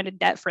want to go into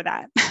debt for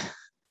that.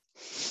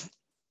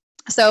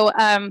 So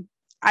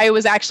I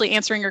was actually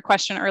answering your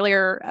question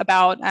earlier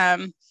about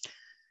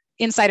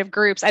inside of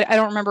groups. I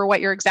don't remember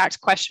what your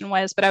exact question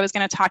was, but I was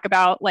going to talk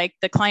about like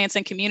the clients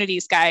and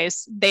communities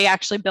guys. They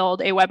actually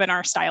build a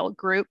webinar style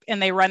group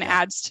and they run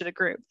ads to the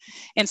group.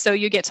 And so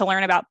you get to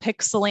learn about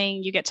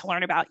pixeling, you get to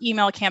learn about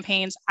email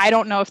campaigns. I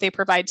don't know if they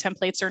provide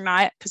templates or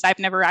not, because I've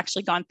never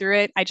actually gone through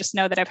it. I just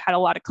know that I've had a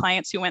lot of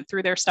clients who went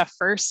through their stuff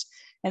first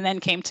and then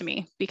came to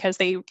me because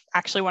they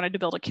actually wanted to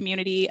build a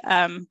community.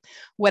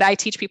 What I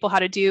teach people how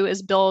to do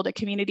is build a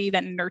community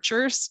that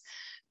nurtures,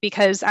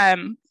 because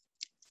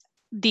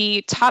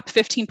the top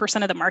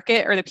 15% of the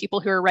market are the people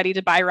who are ready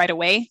to buy right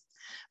away.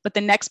 But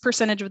the next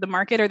percentage of the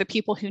market are the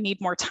people who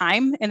need more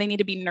time and they need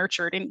to be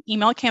nurtured. And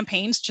email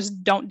campaigns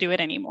just don't do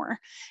it anymore.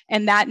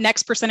 And that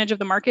next percentage of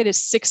the market is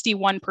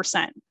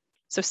 61%.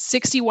 So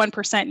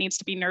 61% needs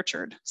to be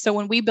nurtured. So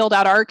when we build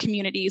out our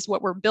communities,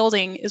 what we're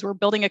building is we're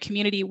building a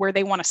community where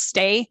they want to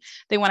stay,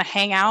 they want to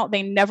hang out,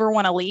 they never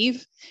want to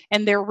leave,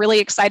 and they're really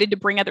excited to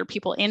bring other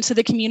people into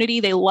the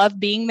community. They love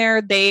being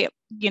there.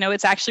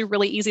 It's actually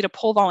really easy to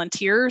pull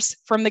volunteers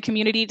from the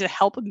community to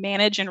help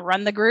manage and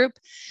run the group.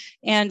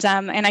 And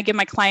I give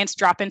my clients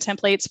drop-in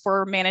templates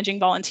for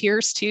managing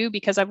volunteers too,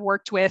 because I've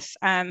worked with,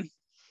 I'm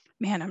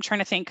trying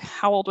to think,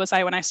 how old was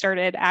I when I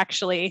started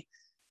actually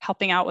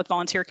helping out with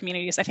volunteer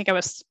communities? I think I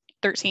was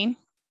 13.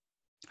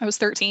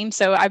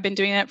 So I've been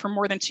doing it for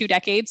more than 2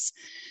 decades.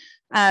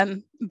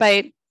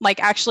 But like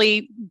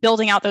actually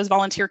building out those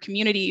volunteer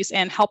communities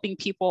and helping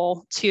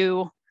people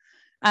to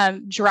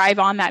drive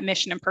on that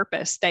mission and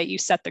purpose that you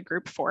set the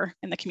group for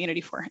and the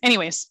community for.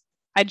 Anyways,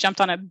 I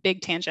jumped on a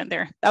big tangent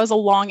there. That was a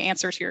long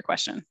answer to your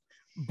question.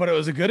 But it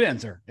was a good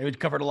answer. It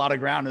covered a lot of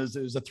ground. It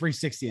was a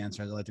 360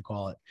 answer, as I like to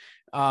call it.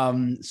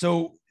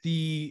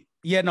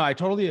 I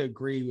totally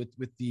agree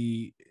with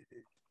the,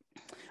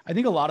 I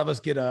think a lot of us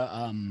get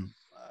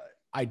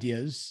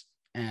ideas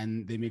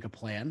and they make a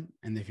plan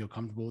and they feel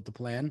comfortable with the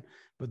plan,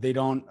 but they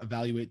don't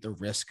evaluate the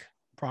risk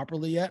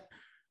properly yet.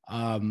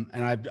 And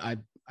I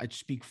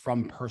speak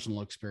from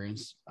personal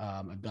experience.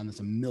 I've done this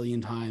a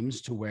million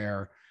times to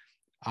where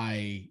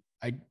I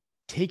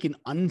take an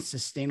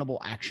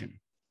unsustainable action.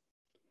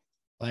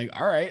 Like,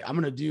 all right, I'm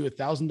going to do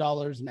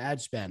 $1,000 in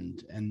ad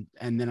spend. And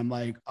then I'm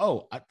like,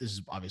 this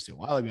is obviously a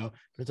while ago,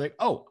 but it's like,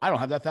 I don't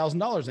have that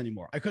 $1,000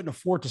 anymore. I couldn't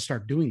afford to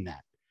start doing that.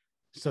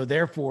 So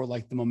therefore,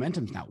 like the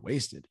momentum's not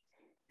wasted.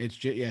 It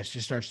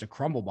just starts to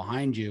crumble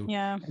behind you.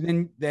 Yeah.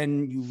 And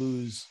then you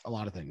lose a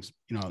lot of things,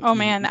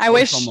 I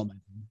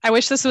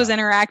wish this was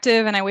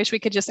interactive, and I wish we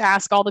could just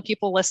ask all the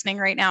people listening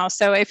right now.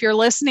 So if you're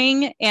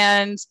listening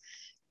and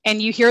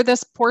you hear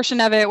this portion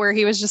of it where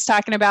he was just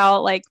talking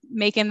about like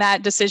making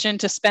that decision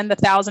to spend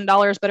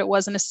 $1,000, but it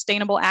wasn't a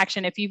sustainable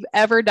action. If you've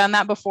ever done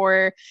that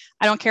before,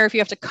 I don't care if you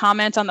have to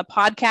comment on the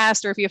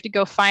podcast or if you have to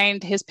go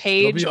find his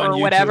page or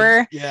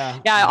whatever. Yeah.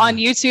 On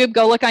YouTube,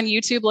 go look on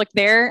YouTube, look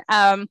there.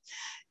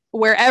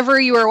 Wherever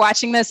you are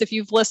watching this, if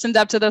you've listened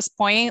up to this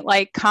point,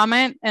 like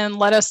comment and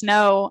let us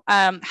know.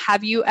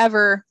 Have you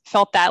ever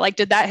felt that? Like,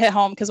 did that hit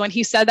home? Because when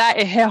he said that,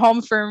 it hit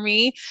home for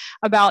me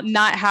about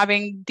not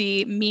having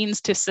the means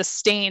to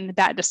sustain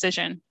that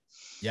decision.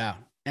 Yeah.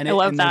 I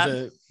love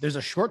that. There's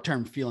a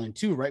short-term feeling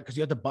too, right? Because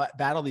you have to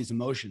battle these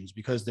emotions,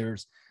 because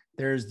there's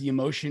the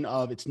emotion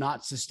of it's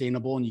not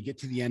sustainable and you get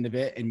to the end of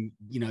it and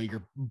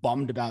you're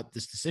bummed about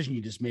this decision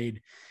you just made.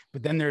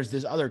 But then there's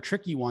this other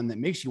tricky one that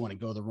makes you want to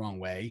go the wrong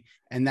way.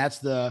 And that's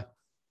but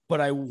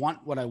I want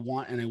what I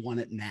want and I want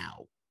it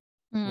now.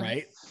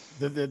 Right.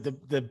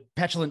 The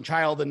petulant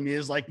child in me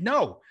is like,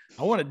 no,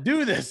 I want to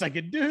do this. I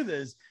can do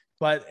this,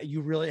 but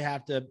you really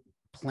have to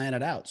plan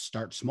it out.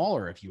 Start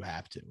smaller if you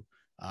have to,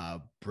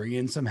 bring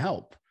in some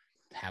help,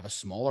 have a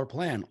smaller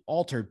plan,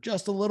 alter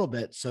just a little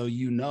bit. So,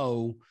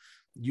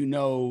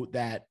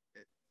 that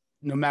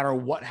no matter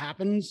what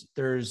happens,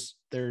 there's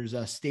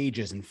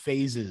stages and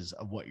phases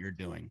of what you're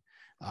doing.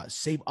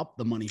 Save up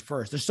the money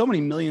first. There's so many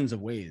millions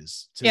of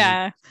ways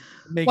to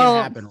make it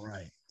happen.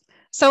 Right.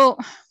 So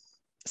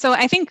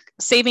I think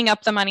saving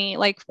up the money,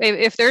 like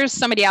if there's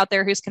somebody out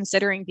there who's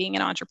considering being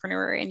an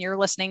entrepreneur and you're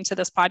listening to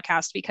this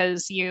podcast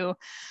because you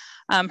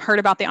heard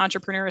about the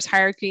entrepreneur's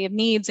hierarchy of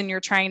needs and you're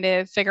trying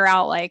to figure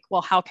out like,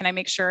 well, how can I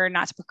make sure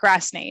not to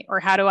procrastinate?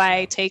 Or how do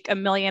I take a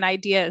million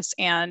ideas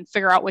and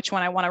figure out which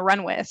one I want to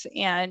run with?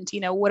 And,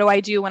 what do I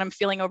do when I'm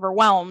feeling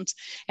overwhelmed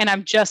and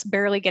I'm just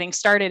barely getting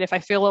started? If I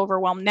feel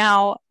overwhelmed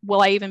now,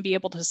 will I even be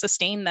able to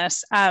sustain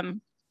this?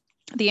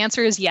 The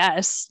answer is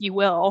yes, you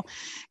will,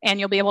 and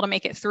you'll be able to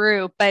make it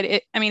through. But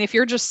if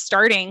you're just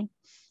starting,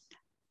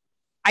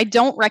 I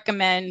don't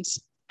recommend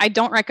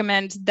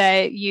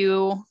that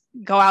you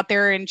go out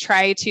there and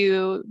try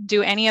to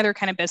do any other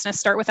kind of business.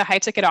 Start with a high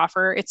ticket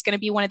offer. It's going to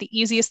be one of the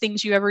easiest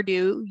things you ever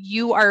do.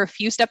 You are a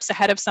few steps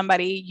ahead of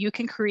somebody. You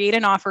can create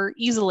an offer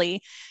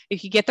easily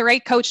if you get the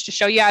right coach to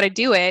show you how to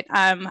do it.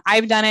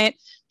 I've done it.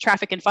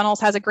 Traffic and Funnels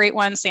has a great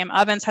one. Sam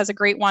Ovens has a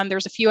great one.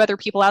 There's a few other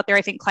people out there.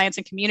 I think Clients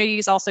and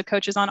Communities also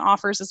coaches on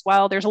offers as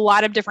well. There's a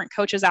lot of different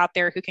coaches out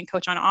there who can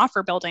coach on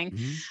offer building.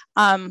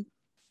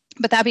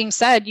 But that being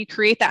said, you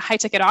create that high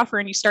ticket offer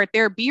and you start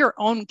there. Be your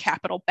own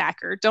capital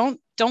backer. Don't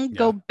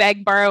go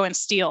beg, borrow, and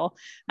steal,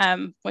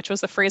 which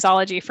was the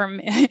phraseology from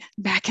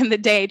back in the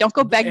day. Don't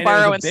go beg,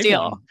 borrow, and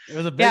steal. One. It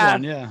was a big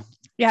one, yeah.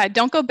 Yeah,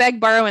 don't go beg,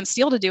 borrow, and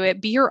steal to do it.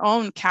 Be your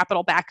own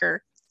capital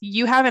backer.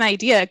 You have an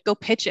idea, go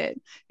pitch it.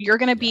 You're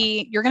going to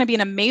be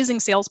an amazing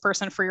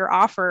salesperson for your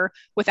offer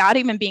without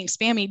even being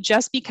spammy,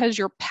 just because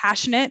you're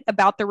passionate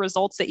about the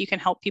results that you can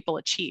help people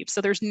achieve. So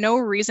there's no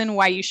reason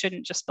why you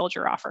shouldn't just build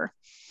your offer.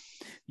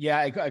 Yeah,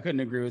 I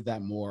couldn't agree with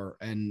that more.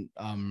 And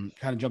kind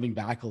of jumping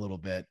back a little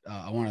bit,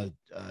 I want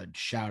to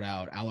shout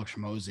out Alex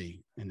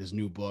Hormozi in his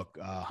new book,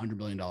 $100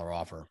 Million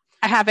Offer.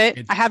 I have it.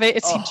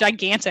 It's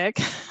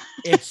gigantic.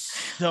 It's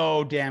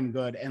so damn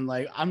good. And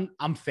like, I'm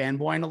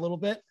fanboying a little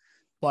bit,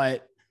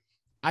 but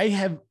I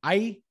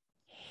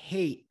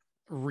hate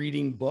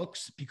reading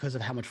books because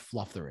of how much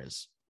fluff there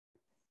is.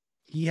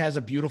 He has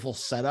a beautiful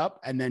setup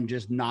and then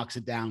just knocks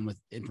it down with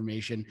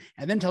information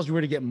and then tells you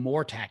where to get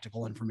more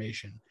tactical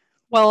information.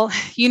 Well,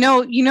 you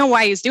know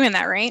why he's doing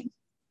that, right?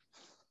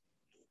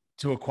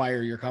 To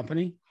acquire your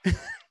company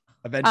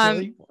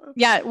eventually.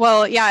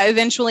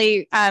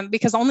 Eventually,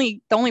 because the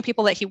only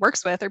people that he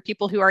works with are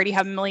people who already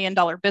have $1 million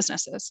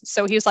businesses.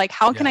 So he's like,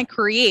 how can I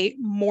create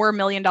more $1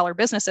 million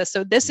businesses?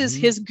 So this is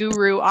his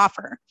guru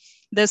offer.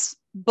 This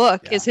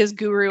book is his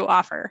guru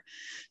offer.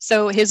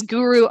 So his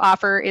guru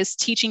offer is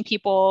teaching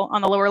people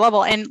on the lower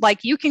level. And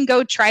like, you can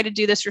go try to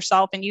do this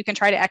yourself and you can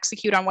try to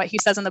execute on what he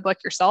says in the book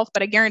yourself,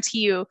 but I guarantee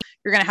you're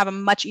going to have a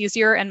much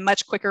easier and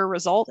much quicker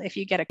result if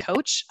you get a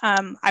coach.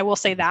 I will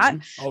say that,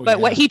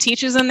 what he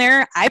teaches in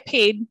there, I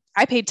paid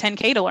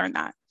 $10K to learn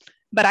that.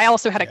 But I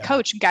also had a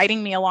coach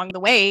guiding me along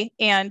the way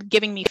and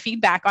giving me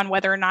feedback on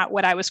whether or not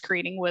what I was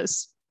creating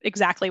was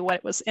exactly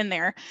what was in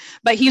there.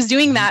 But he's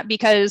doing that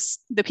because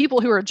the people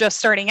who are just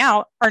starting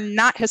out are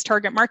not his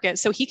target market.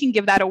 So he can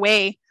give that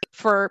away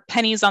for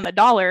pennies on the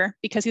dollar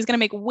because he's going to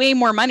make way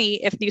more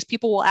money if these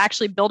people will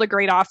actually build a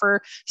great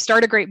offer,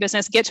 start a great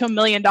business, get to $1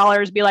 million,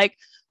 be like,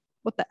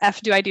 what the F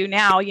do I do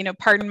now?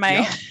 Pardon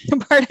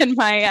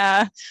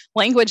my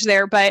language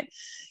there. But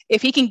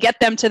if he can get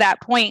them to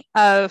that point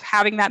of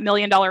having that $1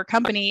 million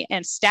company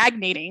and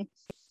stagnating,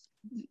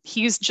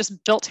 he's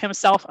just built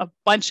himself a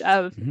bunch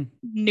of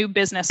new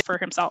business for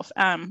himself.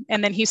 And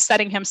then he's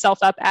setting himself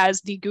up as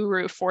the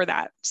guru for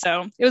that.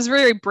 So it was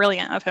very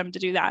brilliant of him to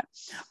do that.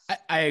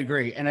 I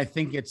agree. And I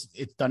think it's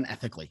done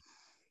ethically.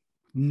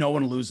 No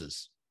one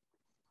loses,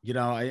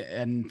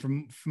 and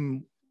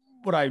from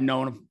what I've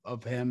known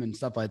of him and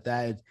stuff like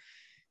that,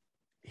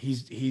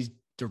 he's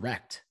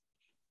direct.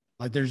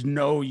 Like there's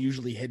no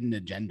usually hidden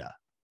agenda.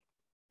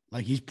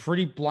 Like he's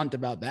pretty blunt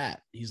about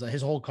that. He's like,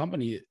 his whole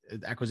company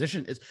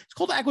acquisition it's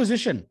called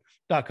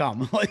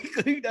acquisition.com. Like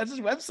that's his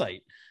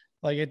website.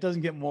 Like it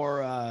doesn't get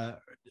more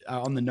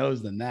on the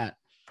nose than that.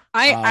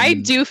 I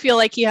do feel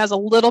like he has a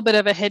little bit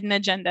of a hidden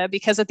agenda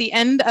because at the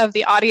end of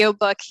the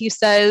audiobook, he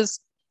says,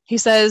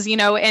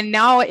 and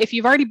now if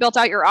you've already built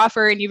out your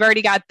offer and you've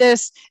already got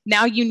this,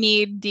 now you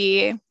need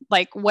the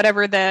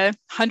whatever the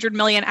 100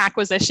 million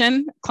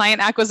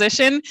client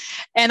acquisition.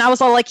 And I was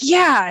all like,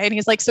 yeah. And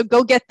he's like, so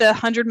go get the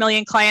 100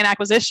 million client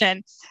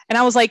acquisition. And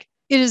I was like,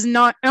 it is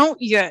not out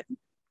yet.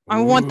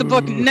 I want the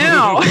book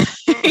now.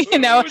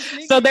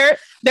 So there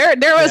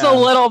was a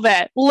little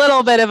bit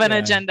of an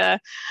agenda.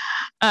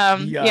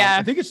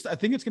 I think it's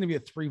going to be a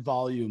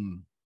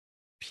 3-volume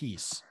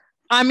piece.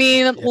 I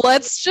mean,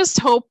 let's just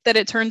hope that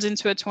it turns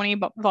into a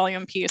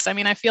 20-volume piece. I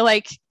mean, I feel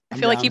like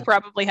he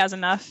probably has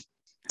enough.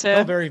 I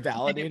felt very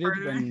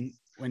validated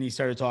when he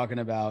started talking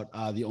about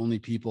the only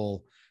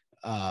people.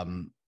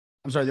 The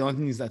only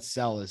things that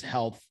sell is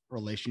health,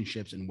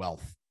 relationships, and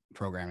wealth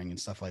programming and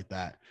stuff like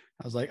that.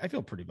 I was like, I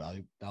feel pretty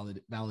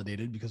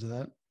validated because of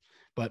that.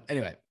 But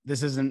anyway,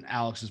 this isn't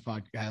Alex's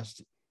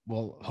podcast.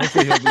 Well,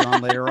 hopefully he'll be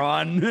on later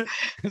on.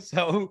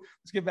 So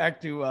let's get back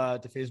to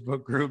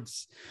Facebook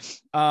groups.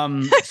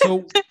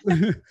 So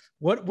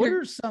what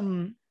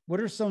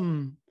are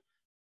some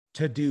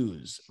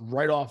to-dos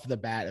right off the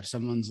bat if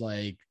someone's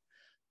like,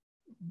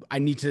 I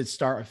need to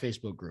start a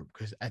Facebook group?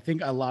 Because I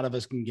think a lot of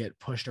us can get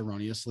pushed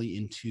erroneously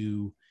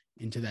into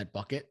that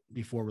bucket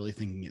before really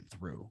thinking it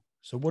through.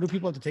 So what do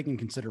people have to take in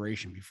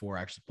consideration before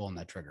actually pulling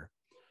that trigger?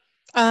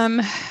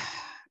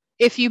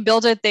 If you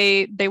build it,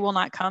 they will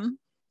not come.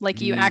 Like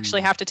you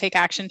actually have to take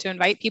action to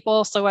invite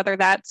people. So whether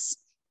that's,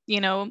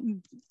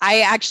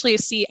 I actually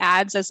see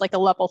ads as like a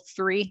level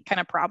 3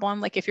 kind of problem.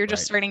 Like if you're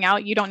just starting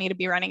out, you don't need to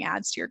be running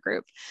ads to your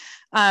group.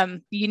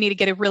 You need to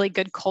get a really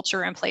good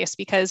culture in place,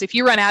 because if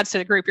you run ads to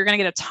the group, you're going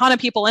to get a ton of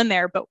people in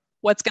there, but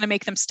what's going to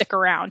make them stick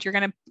around? You're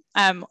going to,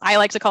 I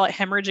like to call it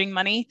hemorrhaging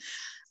money.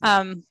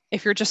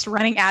 If you're just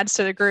running ads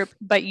to the group,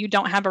 but you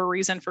don't have a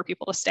reason for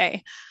people to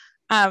stay.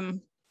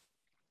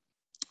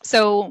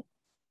 So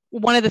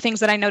one of the things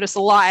that I notice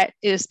a lot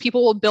is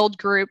people will build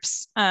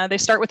groups. They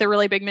start with a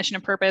really big mission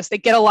and purpose. They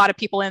get a lot of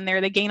people in there.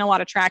 They gain a lot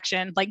of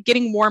traction. Like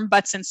getting warm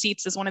butts and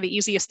seats is one of the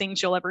easiest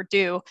things you'll ever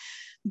do.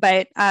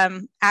 but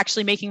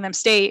actually making them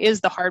stay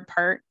is the hard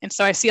part. And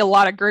so I see a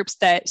lot of groups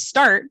that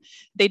start,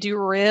 they do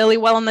really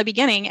well in the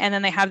beginning, and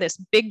then they have this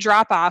big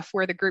drop off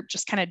where the group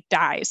just kind of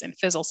dies and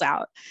fizzles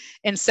out.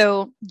 And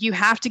so you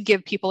have to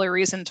give people a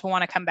reason to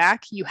want to come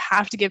back. You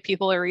have to give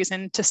people a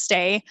reason to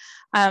stay.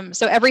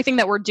 So everything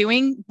that we're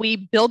doing, we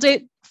build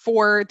it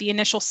for the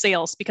initial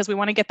sales because we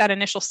want to get that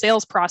initial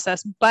sales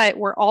process, but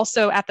we're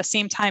also at the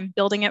same time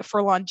building it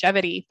for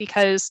longevity,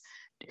 because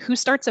who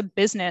starts a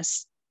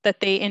business that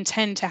they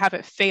intend to have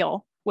it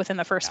fail within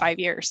the first 5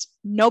 years?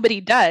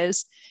 Nobody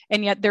does.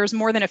 And yet there's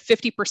more than a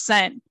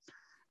 50%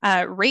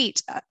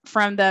 rate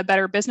from the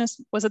Better Business.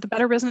 Was it the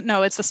Better Business?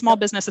 No, it's the Small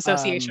Business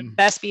Association,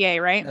 the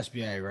SBA, right?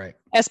 SBA, right.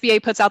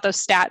 SBA puts out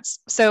those stats.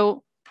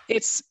 So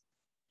it's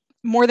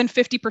more than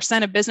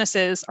 50% of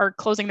businesses are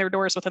closing their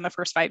doors within the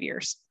first 5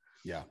 years.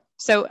 Yeah.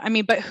 So, I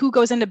mean, but who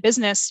goes into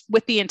business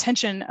with the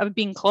intention of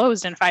being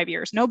closed in 5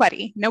 years?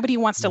 Nobody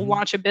wants to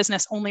launch a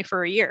business only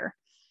for a year.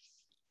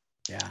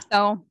 Yeah.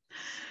 So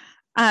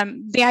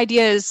the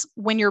idea is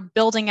when you're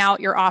building out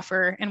your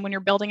offer and when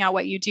you're building out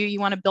what you do, you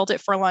want to build it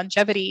for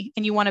longevity,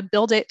 and you want to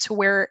build it to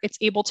where it's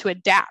able to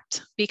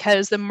adapt,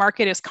 because the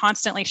market is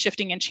constantly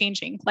shifting and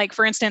changing. Like,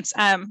 for instance,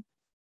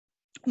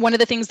 one of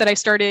the things that I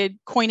started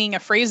coining a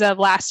phrase of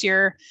last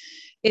year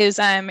is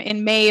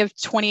in May of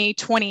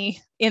 2020,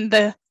 in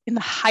the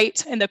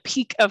height and the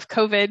peak of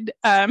COVID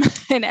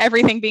and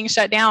everything being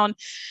shut down,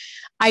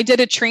 I did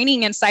a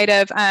training inside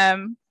of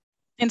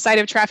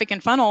Traffic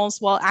and Funnels,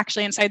 well,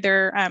 actually inside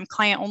their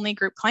client-only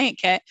group client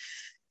kit.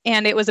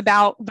 And it was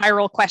about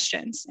viral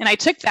questions. And I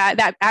took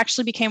that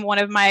actually became one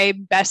of my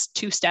best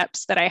 2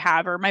 steps that I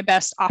have, or my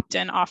best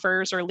opt-in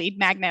offers or lead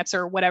magnets,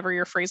 or whatever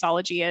your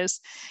phraseology is.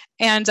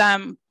 And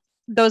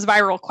those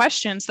viral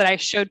questions that I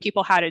showed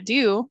people how to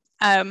do,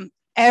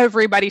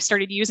 everybody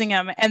started using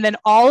them. And then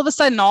all of a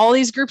sudden, all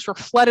these groups were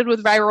flooded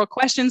with viral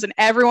questions, and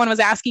everyone was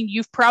asking.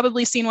 You've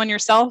probably seen one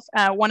yourself.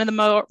 One of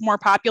the more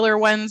popular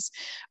ones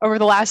over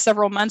the last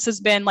several months has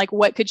been like,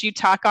 what could you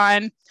talk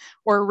on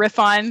or riff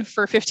on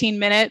for 15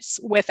 minutes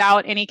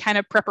without any kind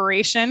of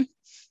preparation?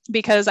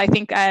 Because I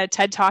think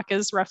TED Talk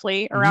is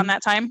roughly around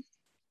that time.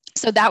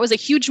 So that was a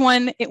huge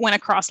one. It went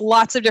across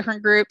lots of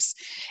different groups,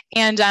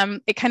 and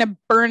it kind of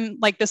burned,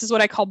 like, this is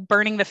what I call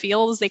burning the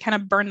fields. They kind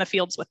of burn the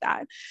fields with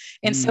that.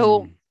 And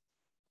so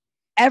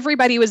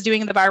everybody was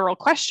doing the viral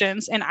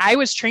questions, and I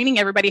was training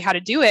everybody how to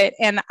do it.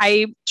 And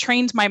I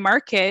trained my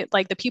market,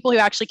 like the people who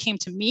actually came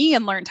to me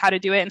and learned how to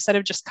do it instead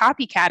of just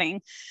copycatting.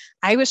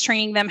 I was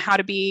training them how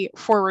to be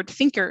forward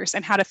thinkers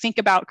and how to think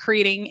about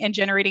creating and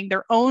generating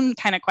their own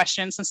kind of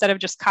questions instead of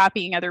just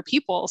copying other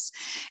people's.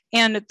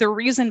 And the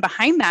reason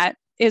behind that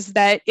is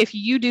that if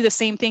you do the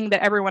same thing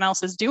that everyone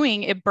else is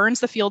doing, it burns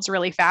the fields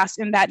really fast,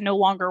 and that no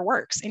longer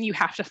works, and you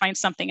have to find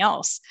something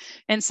else.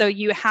 And so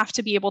you have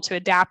to be able to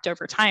adapt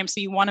over time. So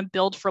you want to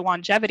build for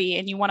longevity,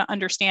 and you want to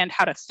understand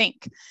how to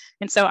think.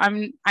 And so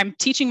I'm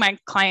teaching my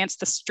clients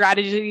the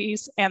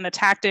strategies and the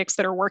tactics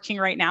that are working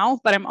right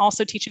now, but I'm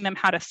also teaching them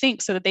how to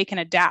think so that they can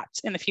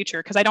adapt in the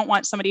future, because I don't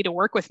want somebody to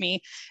work with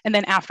me and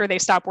then after they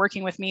stop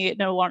working with me, it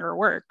no longer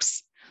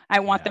works.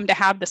 I want them to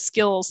have the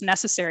skills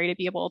necessary to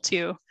be able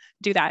to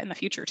do that in the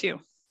future too.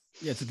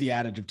 Yeah, it's the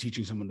adage of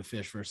teaching someone to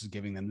fish versus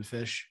giving them to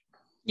fish.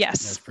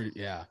 Yes. That's pretty,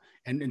 yeah.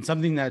 And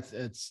something that's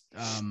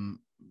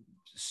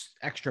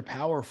extra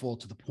powerful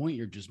to the point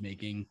you're just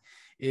making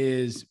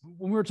is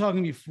when we were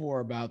talking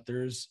before about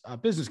there's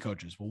business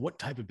coaches. Well, what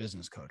type of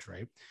business coach,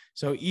 right?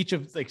 So each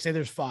of, like, say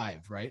there's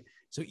 5, right?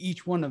 So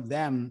each one of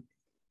them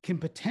can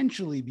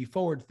potentially be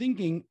forward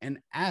thinking and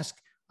ask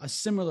a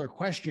similar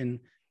question,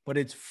 but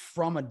it's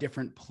from a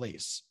different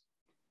place,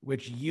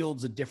 which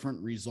yields a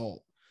different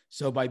result.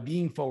 So by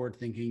being forward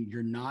thinking,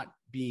 you're not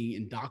being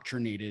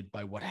indoctrinated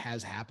by what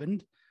has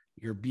happened.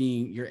 You're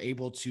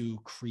able to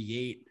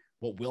create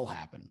what will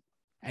happen.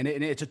 And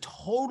it's a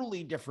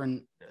totally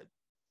different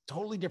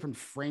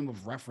frame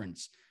of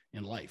reference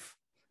in life.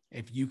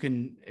 If you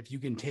can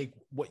take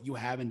what you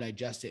have and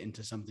digest it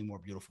into something more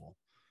beautiful.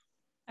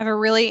 I have a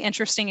really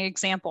interesting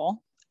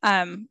example.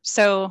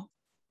 So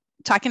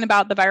talking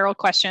about the viral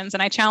questions,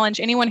 and I challenge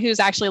anyone who's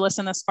actually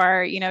listened this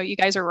far, you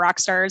guys are rock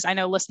stars. I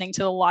know listening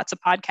to lots of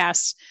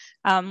podcasts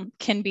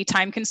can be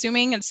time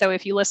consuming. And so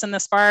if you listen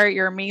this far,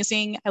 you're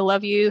amazing. I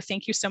love you.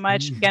 Thank you so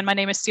much. Again, my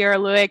name is Sierra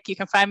Lewick. You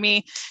can find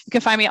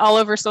me all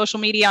over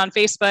social media on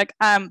Facebook.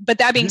 But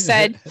that being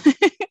said,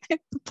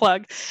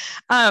 plug.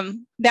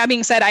 That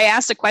being said, I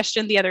asked a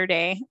question the other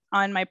day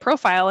on my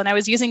profile, and I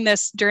was using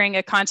this during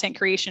a content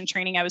creation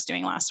training I was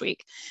doing last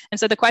week. And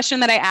so the question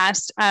that I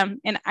asked,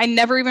 and I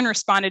never even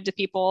responded to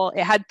people,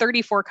 it had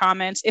 34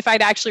 comments. If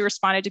I'd actually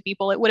responded to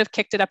people, it would have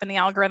kicked it up in the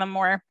algorithm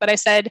more. But I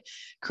said,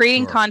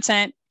 creating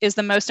content is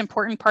the most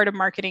important part of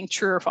marketing,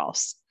 true or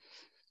false?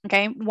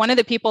 Okay. One of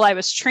the people I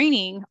was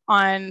training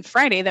on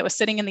Friday that was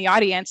sitting in the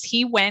audience,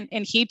 he went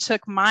and he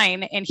took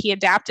mine and he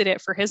adapted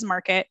it for his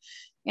market.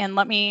 And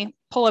let me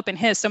pull up in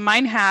his. So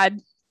mine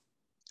had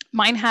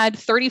Mine had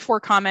 34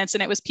 comments,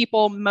 and it was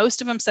people,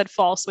 most of them said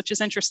false, which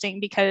is interesting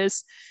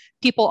because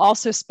people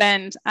also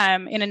spend,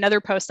 in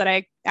another post that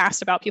I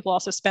asked about, people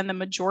also spend the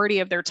majority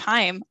of their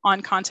time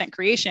on content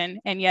creation.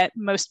 And yet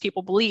most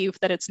people believe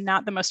that it's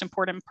not the most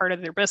important part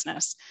of their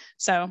business.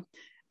 So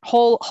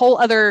whole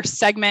other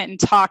segment and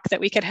talk that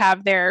we could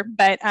have there.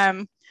 But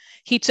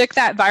he took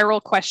that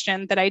viral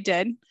question that I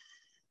did,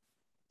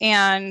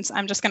 and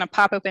I'm just going to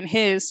pop open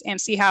his and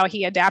see how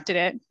he adapted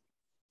it.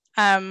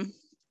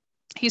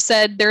 He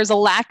said, there's a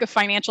lack of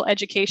financial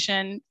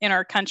education in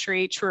our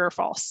country, true or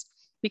false?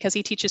 Because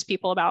he teaches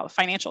people about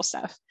financial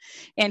stuff.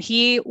 And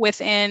he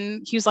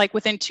was like,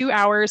 within 2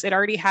 hours, it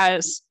already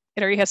has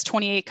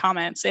 28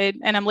 comments.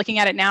 And I'm looking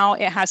at it now,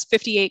 it has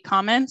 58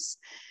 comments.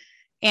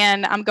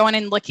 And I'm going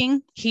and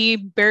looking, he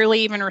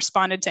barely even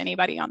responded to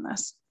anybody on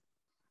this.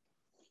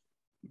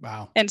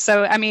 Wow. And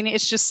so, I mean,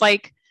 it's just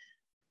like,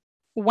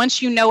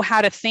 once you know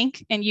how to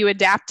think and you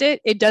adapt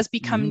it, it does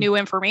become new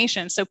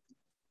information. So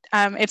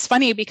it's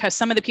funny because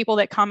some of the people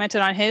that commented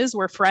on his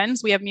were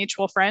friends. We have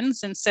mutual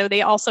friends. And so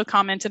they also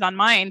commented on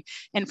mine.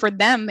 And for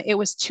them, it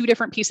was two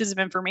different pieces of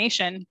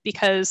information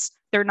because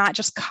they're not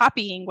just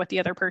copying what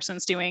the other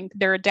person's doing.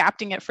 They're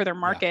adapting it for their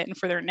market and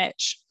for their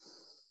niche.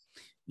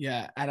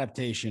 Yeah.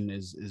 Adaptation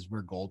is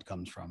where gold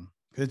comes from,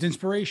 because it's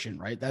inspiration,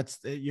 right?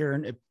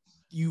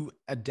 You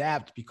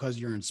adapt because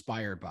you're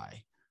inspired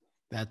by.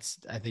 I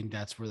think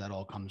that's where that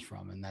all comes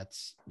from. And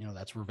that's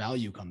where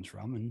value comes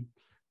from. And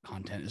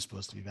content is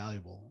supposed to be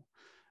valuable.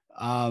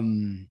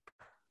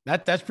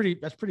 That's pretty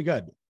good. That's pretty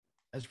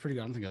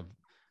good. I don't think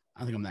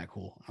I'm that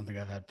cool. I don't think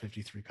I've had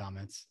 53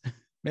 comments.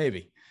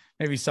 maybe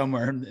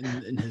somewhere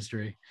in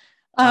history.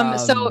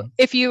 So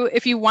if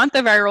you want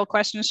the viral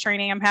questions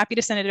training, I'm happy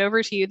to send it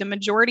over to you. The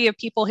majority of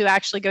people who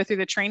actually go through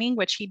the training,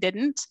 which he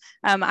didn't,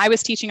 I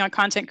was teaching on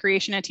content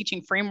creation and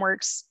teaching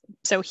frameworks.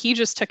 So he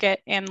just took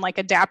it and like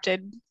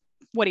adapted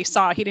what he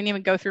saw. He didn't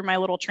even go through my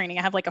little training.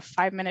 I have like a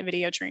 5-minute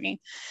video training.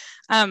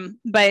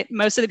 But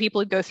most of the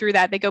people who go through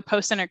that, they go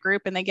post in a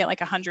group and they get like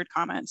 100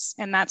 comments.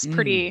 And that's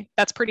pretty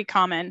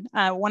common.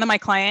 One of my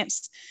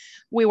clients,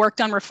 we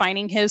worked on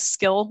refining his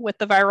skill with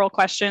the viral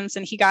questions,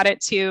 and he got it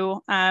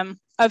to,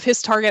 of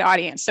his target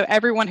audience. So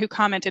everyone who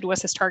commented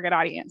was his target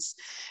audience.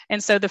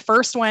 And so the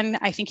first one,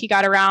 I think he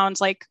got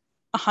around like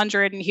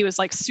 100 and he was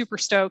like super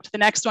stoked. The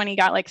next one, he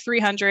got like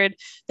 300.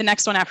 The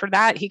next one after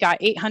that, he got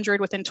 800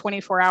 within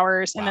 24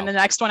 hours. And then the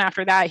next one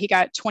after that, he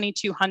got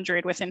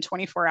 2,200 within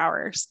 24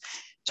 hours.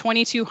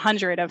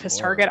 2,200 of his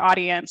target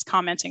audience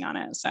commenting on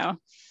it. So,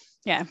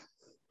 yeah.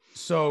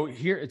 So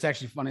here, it's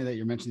actually funny that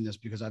you're mentioning this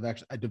because I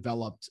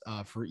developed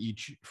for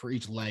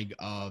each leg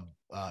of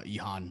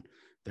EHAN,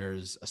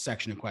 there's a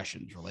section of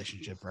questions,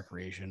 relationship,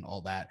 recreation,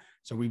 all that.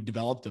 So we've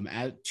developed them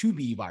to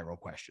be viral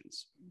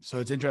questions. So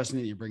it's interesting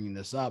that you're bringing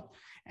this up.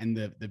 And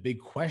the big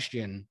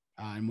question,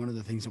 and one of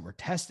the things that we're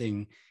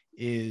testing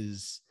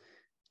is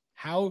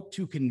how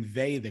to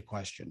convey the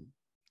question.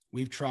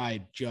 We've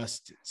tried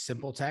just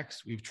simple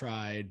text. We've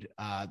tried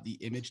the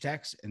image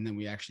text, and then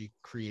we actually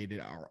created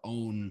our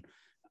own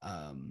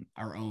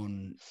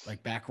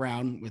like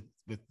background with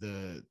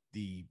the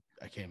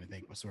I can't even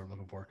think what's the word I'm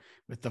looking for,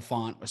 with the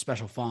font, a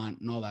special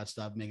font and all that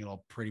stuff, making it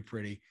all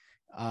pretty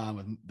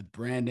with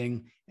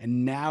branding.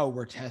 And now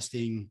we're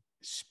testing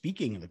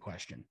speaking of the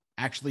question,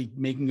 actually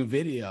making a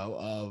video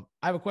of,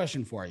 I have a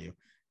question for you,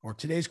 or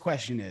today's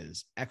question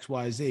is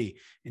XYZ,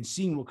 and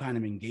seeing what kind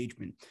of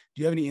engagement.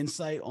 Do you have any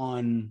insight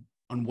on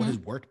what has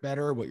worked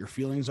better, what your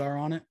feelings are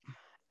on it?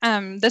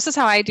 This is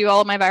how I do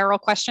all of my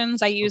viral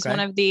questions. I use one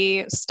of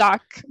the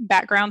stock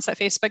backgrounds that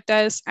Facebook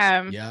does.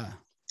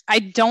 I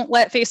don't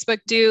let Facebook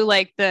do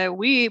like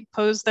we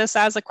pose this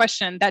as a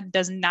question. That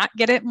does not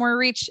get it more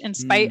reach in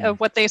spite of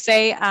what they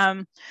say.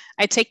 I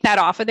take that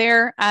off of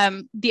there.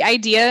 The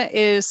idea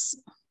is,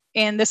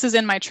 and this is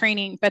in my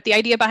training, but the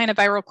idea behind a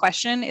viral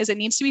question is it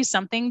needs to be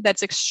something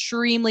that's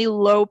extremely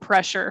low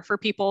pressure for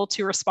people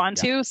to respond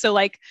to. So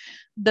like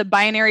the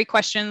binary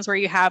questions where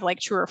you have like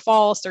true or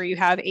false, or you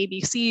have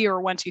ABC or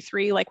 1, 2,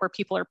 3, like where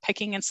people are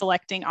picking and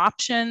selecting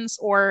options,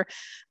 or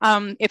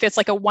if it's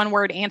like a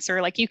one-word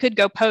answer, like you could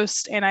go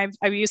post, and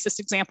I've used this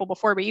example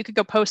before, but you could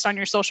go post on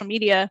your social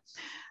media,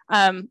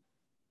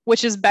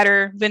 which is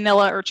better,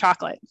 vanilla or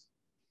chocolate?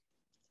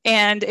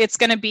 And it's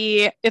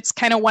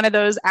kind of one of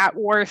those at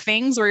war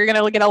things where you're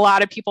going to get a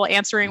lot of people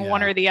answering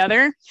one or the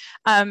other,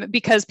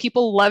 because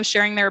people love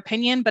sharing their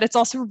opinion, but it's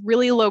also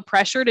really low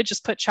pressure to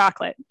just put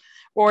chocolate.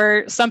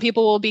 Or some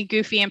people will be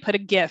goofy and put a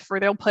GIF, or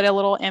they'll put a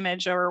little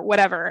image or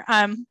whatever.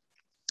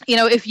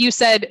 If you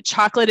said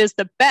chocolate is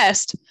the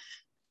best,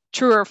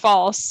 true or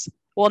false,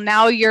 well,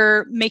 now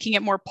you're making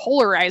it more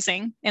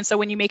polarizing. And so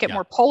when you make it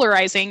more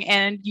polarizing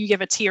and you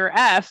give a T or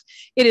F,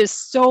 it is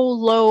so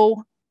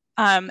low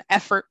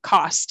effort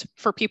cost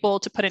for people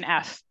to put an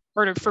F,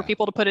 or for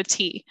people to put a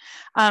T.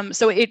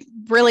 So it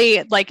really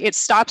it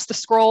stops the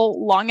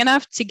scroll long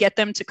enough to get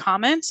them to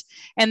comment.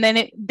 And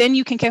then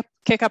you can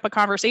kick up a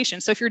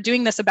conversation. So if you're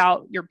doing this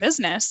about your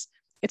business,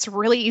 it's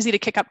really easy to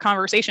kick up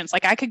conversations.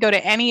 Like I could go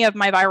to any of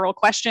my viral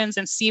questions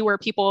and see where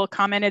people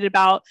commented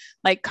about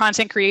like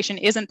content creation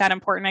isn't that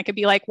important. I could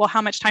be like, well,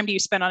 how much time do you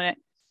spend on it?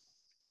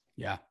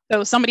 Yeah.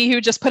 So somebody who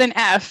just put an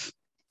F,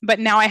 but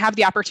now I have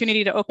the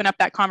opportunity to open up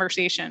that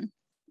conversation,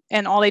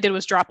 and all they did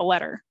was drop a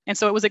letter. And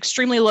so it was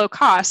extremely low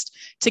cost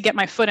to get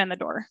my foot in the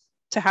door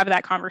to have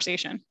that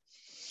conversation.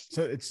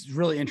 So it's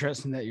really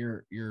interesting that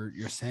you're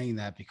saying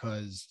that,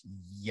 because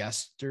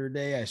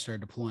yesterday I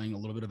started deploying a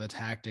little bit of a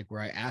tactic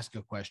where I ask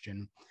a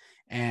question,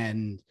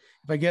 and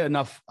if I get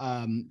enough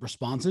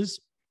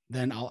responses,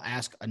 then I'll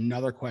ask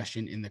another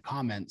question in the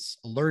comments,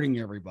 alerting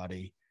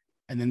everybody,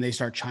 and then they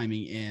start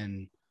chiming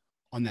in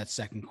on that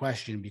second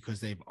question,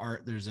 because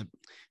it's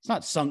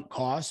not sunk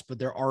cost, but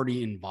they're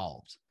already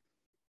involved.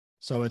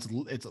 So it's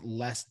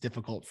less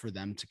difficult for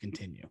them to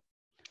continue,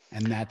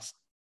 and that's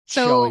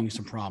showing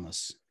some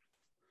promise.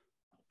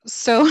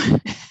 So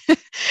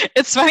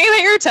it's funny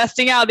that you're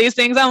testing out these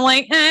things. I'm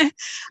like,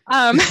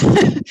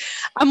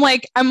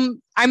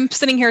 I'm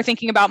sitting here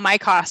thinking about my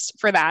cost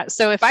for that.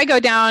 So if I go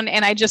down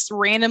and I just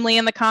randomly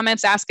in the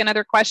comments ask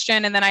another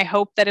question, and then I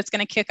hope that it's going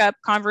to kick up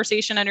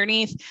conversation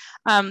underneath,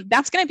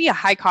 that's going to be a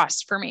high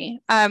cost for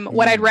me.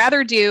 What I'd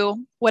rather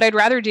do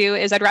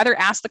is I'd rather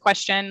ask the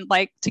question,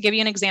 like, to give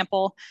you an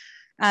example.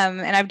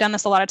 And I've done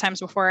this a lot of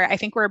times before. I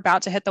think we're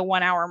about to hit the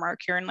 1 hour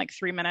mark here in like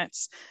 3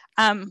 minutes.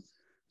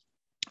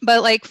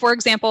 But like, for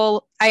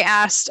example, I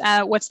asked,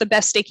 what's the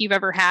best steak you've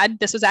ever had?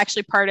 This was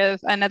actually part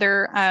of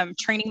another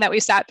training that we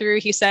sat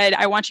through. He said,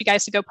 I want you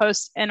guys to go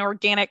post an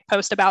organic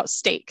post about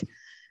steak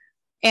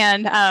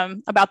and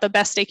about the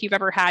best steak you've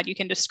ever had. You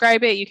can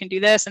describe it, you can do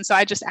this. And so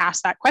I just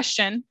asked that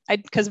question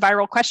because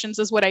viral questions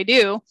is what I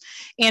do.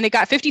 And it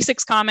got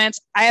 56 comments.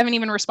 I haven't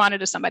even responded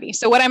to somebody.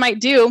 So what I might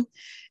do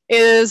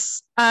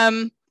is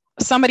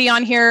somebody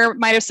on here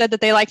might have said that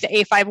they like the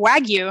A5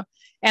 Wagyu.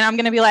 And I'm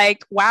going to be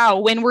like, wow,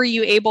 when were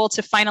you able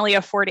to finally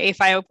afford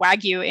A5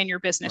 Wagyu in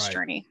your business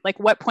journey? Like,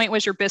 what point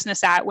was your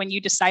business at when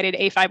you decided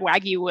A5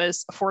 Wagyu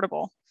was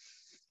affordable?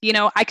 You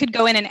know, I could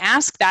go in and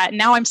ask that.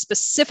 Now I'm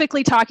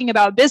specifically talking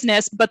about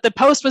business, but the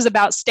post was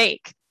about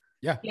steak.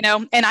 Yeah. You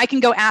know, and I can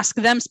go ask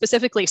them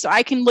specifically. So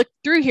I can look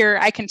through here.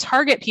 I can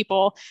target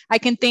people. I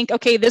can think,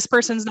 okay, this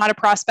person's not a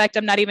prospect.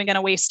 I'm not even going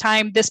to waste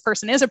time. This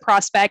person is a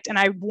prospect. And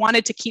I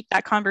wanted to keep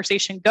that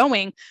conversation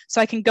going.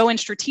 So I can go in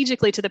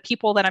strategically to the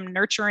people that I'm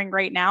nurturing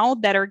right now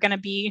that are going to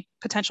be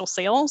potential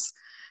sales.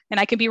 And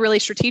I can be really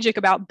strategic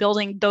about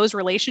building those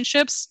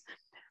relationships,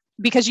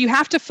 because you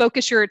have to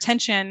focus your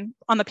attention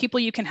on the people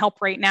you can help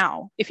right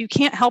now. If you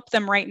can't help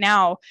them right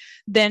now,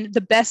 then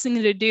the best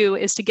thing to do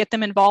is to get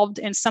them involved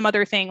in some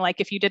other thing. Like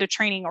if you did a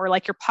training or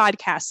like your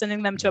podcast,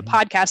 sending them to a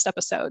podcast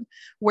episode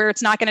where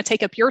it's not going to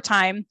take up your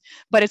time,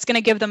 but it's going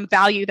to give them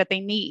value that they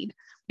need.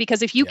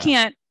 Because if you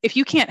can't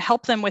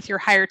help them with your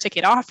higher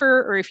ticket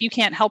offer, or if you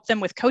can't help them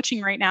with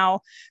coaching right now,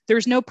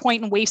 there's no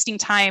point in wasting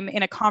time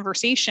in a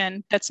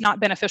conversation that's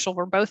not beneficial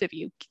for both of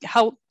you.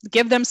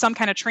 Give them some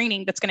kind of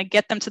training that's going to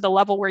get them to the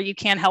level where you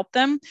can help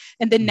them.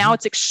 And then now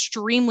it's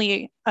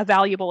extremely a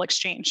valuable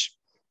exchange.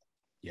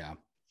 Yeah.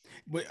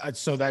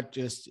 So that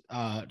just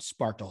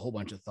sparked a whole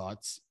bunch of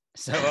thoughts.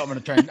 So I'm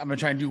going to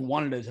try and do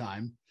one at a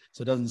time.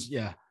 So it doesn't,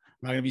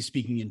 I'm not going to be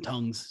speaking in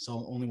tongues.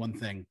 So only one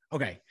thing.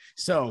 Okay.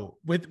 So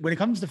when it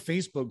comes to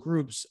Facebook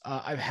groups,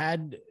 I've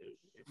had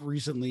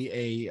recently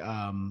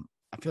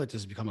I feel like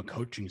this has become a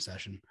coaching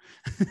session.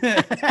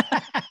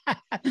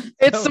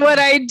 It's what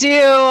I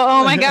do.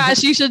 Oh my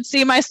gosh. You should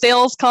see my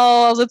sales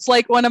calls. It's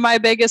like one of my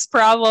biggest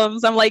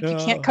problems. I'm like, you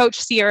can't coach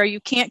Sierra.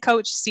 You can't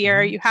coach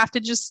Sierra. You have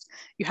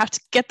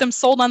to get them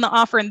sold on the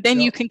offer, and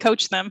then you can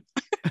coach them.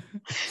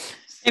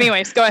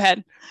 Anyways, go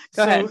ahead.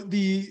 Go ahead.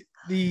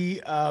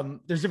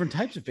 There's different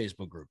types of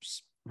Facebook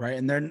groups, right?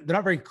 And they're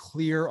not very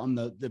clear on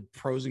the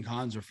pros and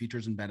cons or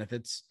features and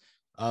benefits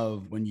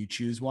of when you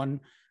choose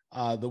one.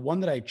 The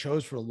one that I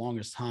chose for the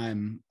longest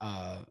time,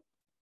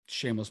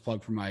 shameless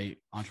plug for my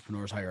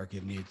Entrepreneurs Hierarchy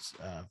of Needs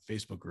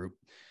Facebook group,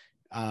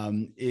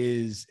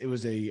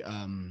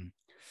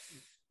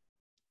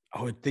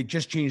 they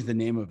just changed the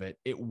name of it.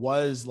 It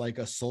was like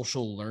a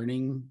social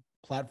learning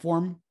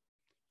platform,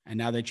 and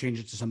now they changed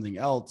it to something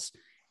else.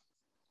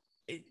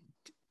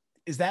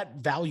 Is that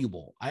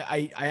valuable?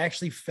 I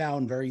actually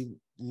found very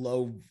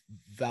low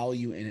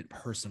value in it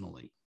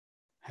personally.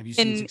 Have you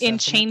seen in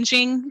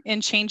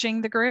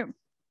changing the group?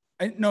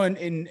 No,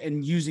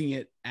 in using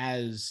it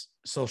as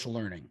social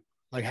learning,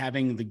 like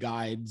having the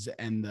guides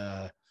and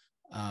the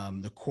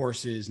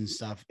courses and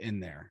stuff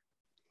in there.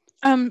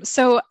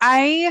 So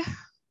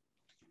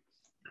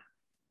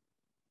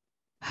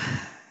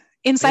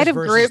inside of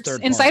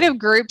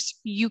groups,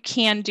 you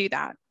can do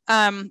that.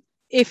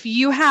 If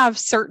you have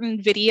certain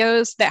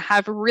videos that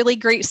have really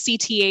great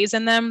CTAs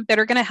in them that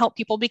are going to help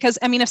people, because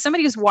I mean, if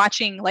somebody is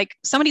watching, like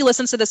somebody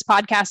listens to this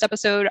podcast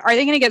episode, are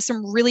they going to get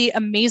some really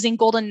amazing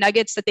golden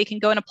nuggets that they can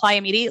go and apply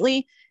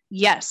immediately?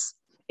 Yes.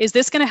 Is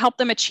this going to help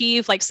them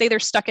achieve, like say they're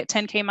stuck at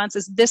 10K months?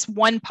 Is this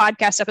one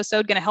podcast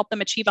episode going to help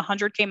them achieve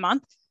 100K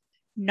month?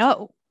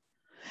 No.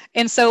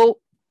 And so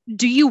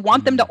Do you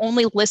want them to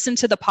only listen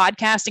to the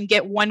podcast and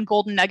get one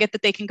golden nugget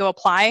that they can go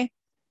apply?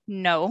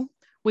 No.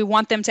 We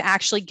want them to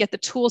actually get the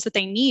tools that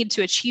they need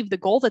to achieve the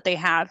goal that they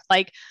have.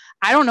 Like,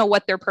 I don't know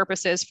what their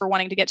purpose is for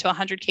wanting to get to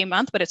 100K a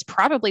month, but it's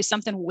probably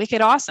something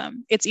wicked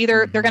awesome. It's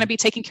either they're going to be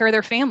taking care of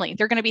their family,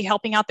 they're going to be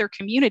helping out their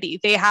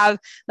community, they have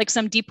like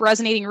some deep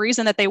resonating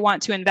reason that they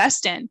want to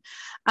invest in.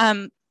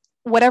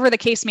 Whatever the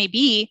case may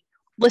be,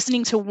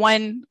 listening to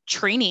one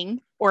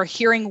training or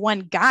hearing one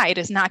guide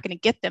is not going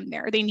to get them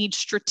there. They need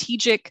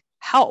strategic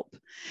help.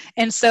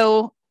 And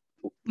so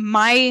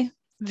my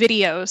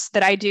videos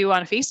that I do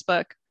on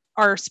Facebook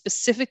are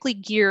specifically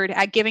geared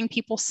at giving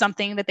people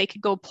something that they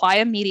could go apply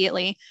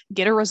immediately,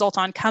 get a result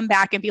on, come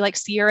back and be like,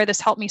 Sierra, this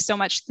helped me so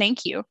much.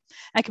 Thank you.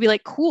 I could be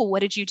like, cool.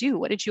 What did you do?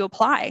 What did you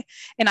apply?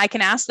 And I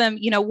can ask them,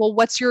 well,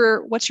 what's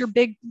your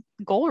big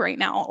goal right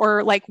now?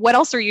 Or like, what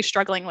else are you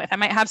struggling with? I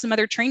might have some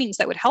other trainings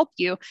that would help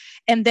you.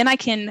 And then I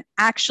can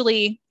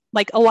actually,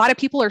 like, a lot of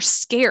people are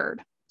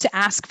scared to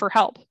ask for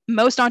help.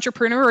 Most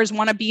entrepreneurs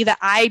want to be the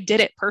I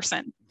did it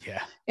person.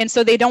 Yeah. And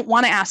so they don't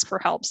want to ask for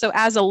help. So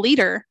as a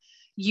leader,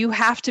 you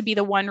have to be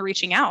the one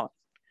reaching out.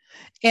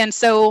 And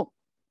so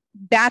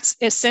that's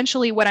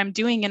essentially what I'm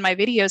doing in my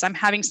videos. I'm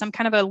having some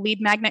kind of a lead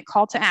magnet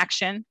call to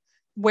action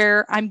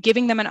where I'm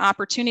giving them an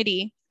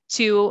opportunity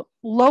to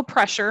low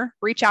pressure,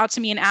 reach out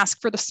to me and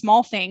ask for the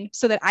small thing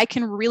so that I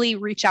can really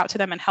reach out to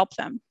them and help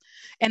them.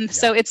 And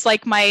so it's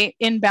like my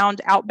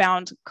inbound,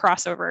 outbound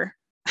crossover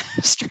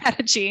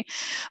strategy.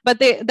 But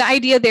the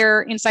idea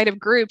there inside of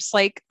groups,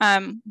 like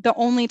the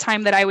only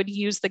time that I would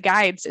use the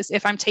guides is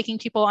if I'm taking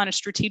people on a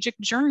strategic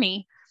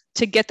journey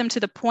to get them to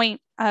the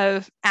point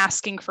of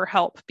asking for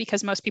help,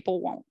 because most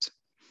people won't.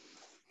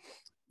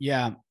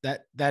 Yeah,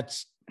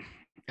 that's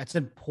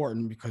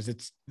important because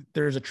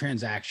there's a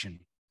transaction.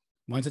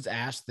 Once it's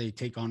asked, they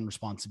take on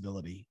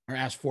responsibility, or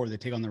asked for, they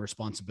take on the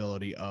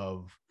responsibility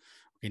of,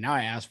 okay, now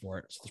I asked for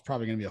it, so there's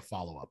probably going to be a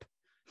follow-up.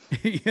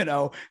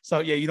 So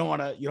yeah, you don't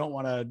want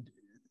to,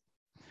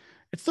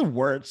 it's the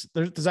words,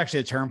 there's actually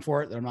a term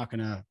for it that I'm not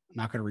going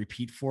to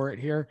repeat for it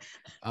here.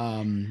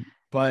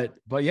 But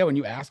yeah, when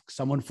you ask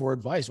someone for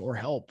advice or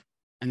help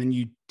and then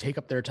you take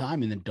up their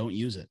time and then don't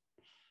use it,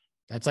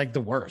 that's like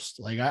the worst.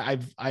 Like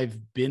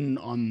I've been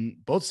on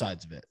both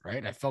sides of it,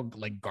 right? I felt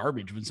like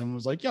garbage when someone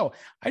was like, yo,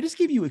 I just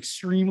gave you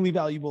extremely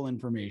valuable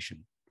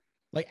information,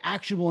 like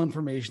actionable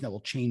information that will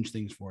change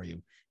things for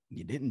you.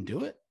 You didn't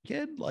do it,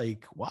 kid.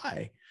 Like,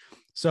 why?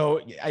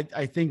 So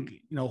I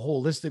think,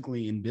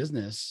 holistically in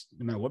business,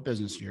 no matter what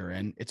business you're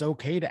in, it's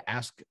okay to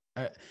ask,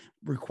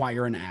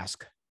 require and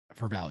ask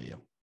for value,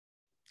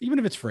 even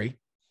if it's free.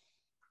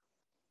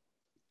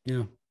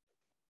 Yeah.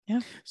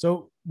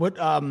 So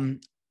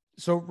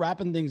so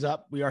wrapping things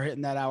up, we are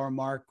hitting that hour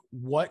mark.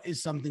 What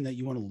is something that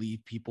you want to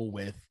leave people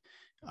with,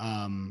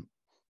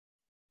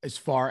 as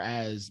far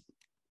as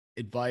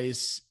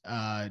advice,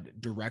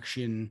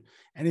 direction,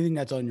 anything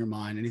that's on your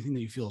mind, anything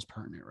that you feel is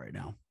pertinent right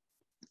now?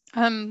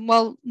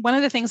 Well, one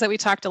of the things that we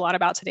talked a lot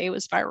about today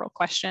was viral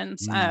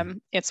questions.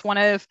 It's one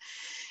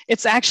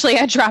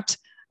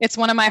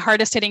of my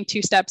hardest hitting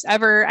 2 steps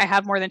ever. I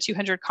have more than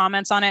 200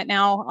 comments on it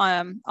now,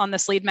 on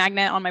this lead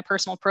magnet on my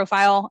personal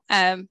profile.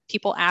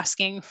 People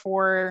asking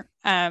for,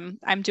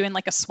 I'm doing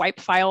like a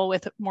swipe file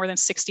with more than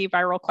 60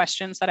 viral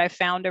questions that I've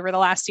found over the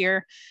last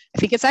year. I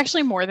think it's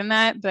actually more than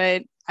that,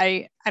 but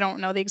I don't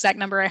know the exact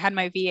number. I had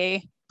my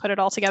VA put it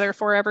all together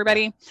for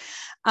everybody.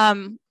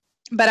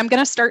 But I'm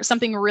going to start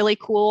something really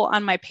cool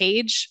on my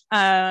page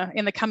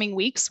in the coming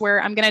weeks,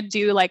 where I'm going to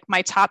do like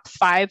my top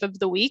 5 of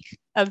the week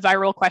of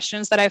viral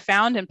questions that I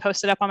found and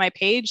post it up on my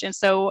page. And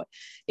so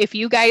if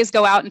you guys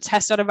go out and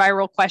test out a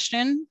viral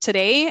question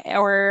today,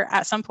 or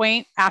at some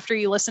point after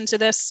you listen to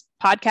this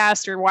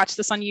podcast or watch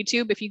this on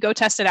YouTube, if you go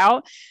test it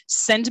out,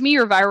 send me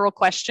your viral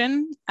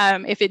question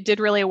if it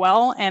did really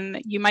well,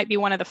 and you might be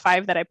one of the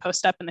 5 that I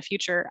post up in the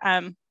future.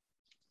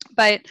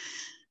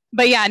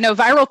 But yeah, no,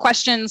 viral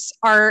questions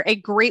are a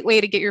great way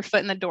to get your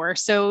foot in the door.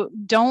 So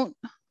don't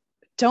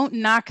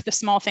knock the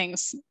small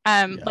things.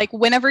 Like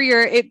whenever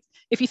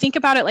if you think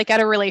about it, like at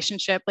a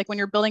relationship, like when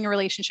you're building a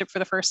relationship for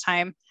the first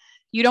time,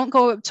 you don't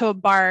go up to a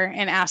bar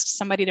and ask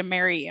somebody to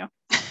marry you.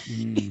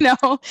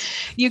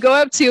 You go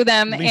up to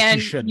them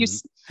and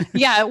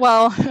yeah,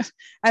 well,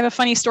 I have a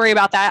funny story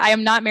about that. I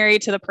am not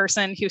married to the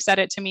person who said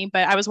it to me,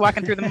 but I was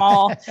walking through the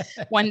mall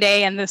one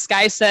day and this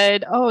guy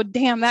said, "Oh,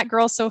 damn, that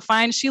girl's so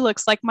fine. She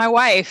looks like my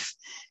wife."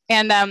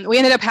 And we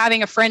ended up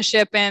having a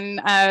friendship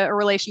and a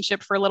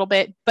relationship for a little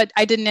bit, but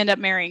I didn't end up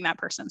marrying that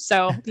person.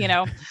 So,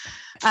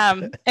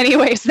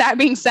 anyways, that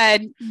being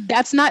said,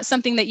 that's not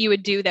something that you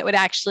would do that would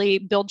actually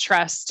build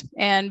trust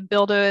and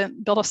build a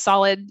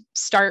solid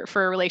start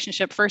for a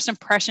relationship. First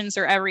impressions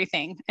are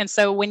everything. And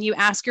so when you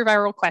ask your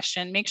viral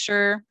question, make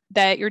sure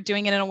that you're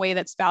doing it in a way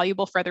that's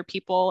valuable for other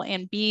people,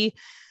 and be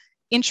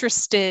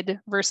interested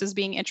versus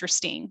being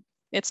interesting.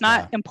 It's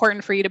not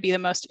important for you to be the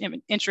most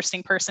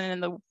interesting person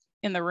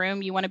in the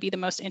room. You want to be the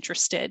most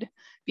interested,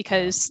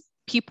 because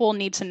people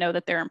need to know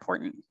that they're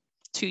important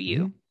to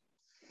you.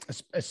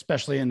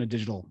 Especially in a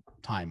digital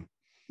time.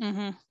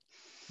 Yeah.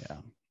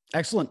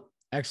 Excellent.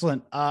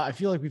 Excellent. I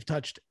feel like we've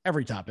touched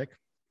every topic.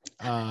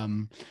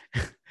 And,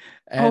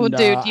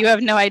 dude, you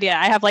have no idea.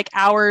 I have like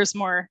hours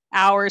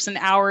and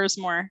hours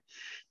more.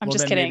 I'm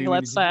just kidding. Maybe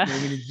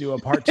we need to do a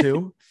part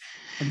 2.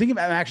 I'm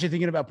actually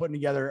thinking about putting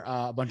together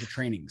a bunch of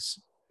trainings.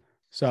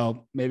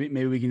 So maybe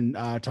we can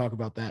talk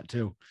about that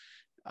too.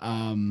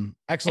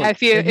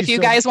 Excellent. Yeah, if you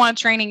guys want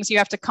trainings, you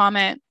have to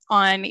comment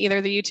on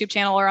either the YouTube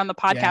channel or on the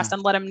podcast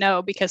and let him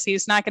know, because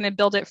he's not going to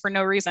build it for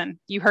no reason.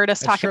 You heard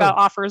us talk about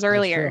offers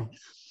earlier.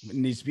 It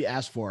needs to be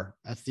asked for.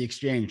 That's the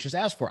exchange. Just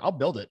ask for it. I'll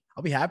build it.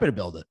 I'll be happy to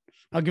build it.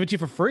 I'll give it to you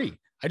for free.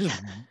 I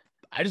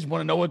just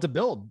want to know what to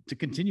build to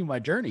continue my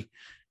journey.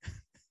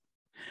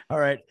 All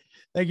right.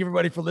 Thank you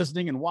everybody for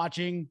listening and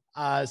watching.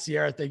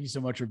 Sierra, thank you so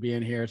much for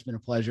being here. It's been a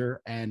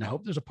pleasure, and I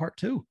hope there's a part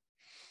 2.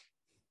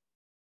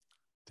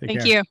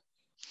 Thank you.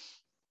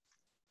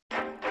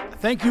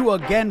 Thank you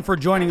again for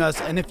joining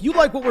us. And if you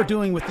like what we're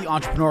doing with the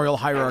entrepreneurial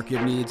hierarchy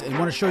of needs and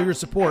want to show your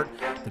support,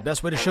 the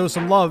best way to show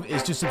some love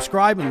is to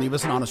subscribe and leave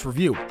us an honest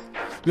review.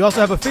 We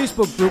also have a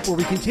Facebook group where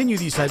we continue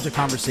these types of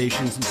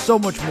conversations and so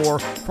much more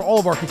for all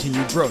of our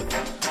continued growth.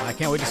 I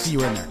can't wait to see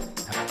you in there.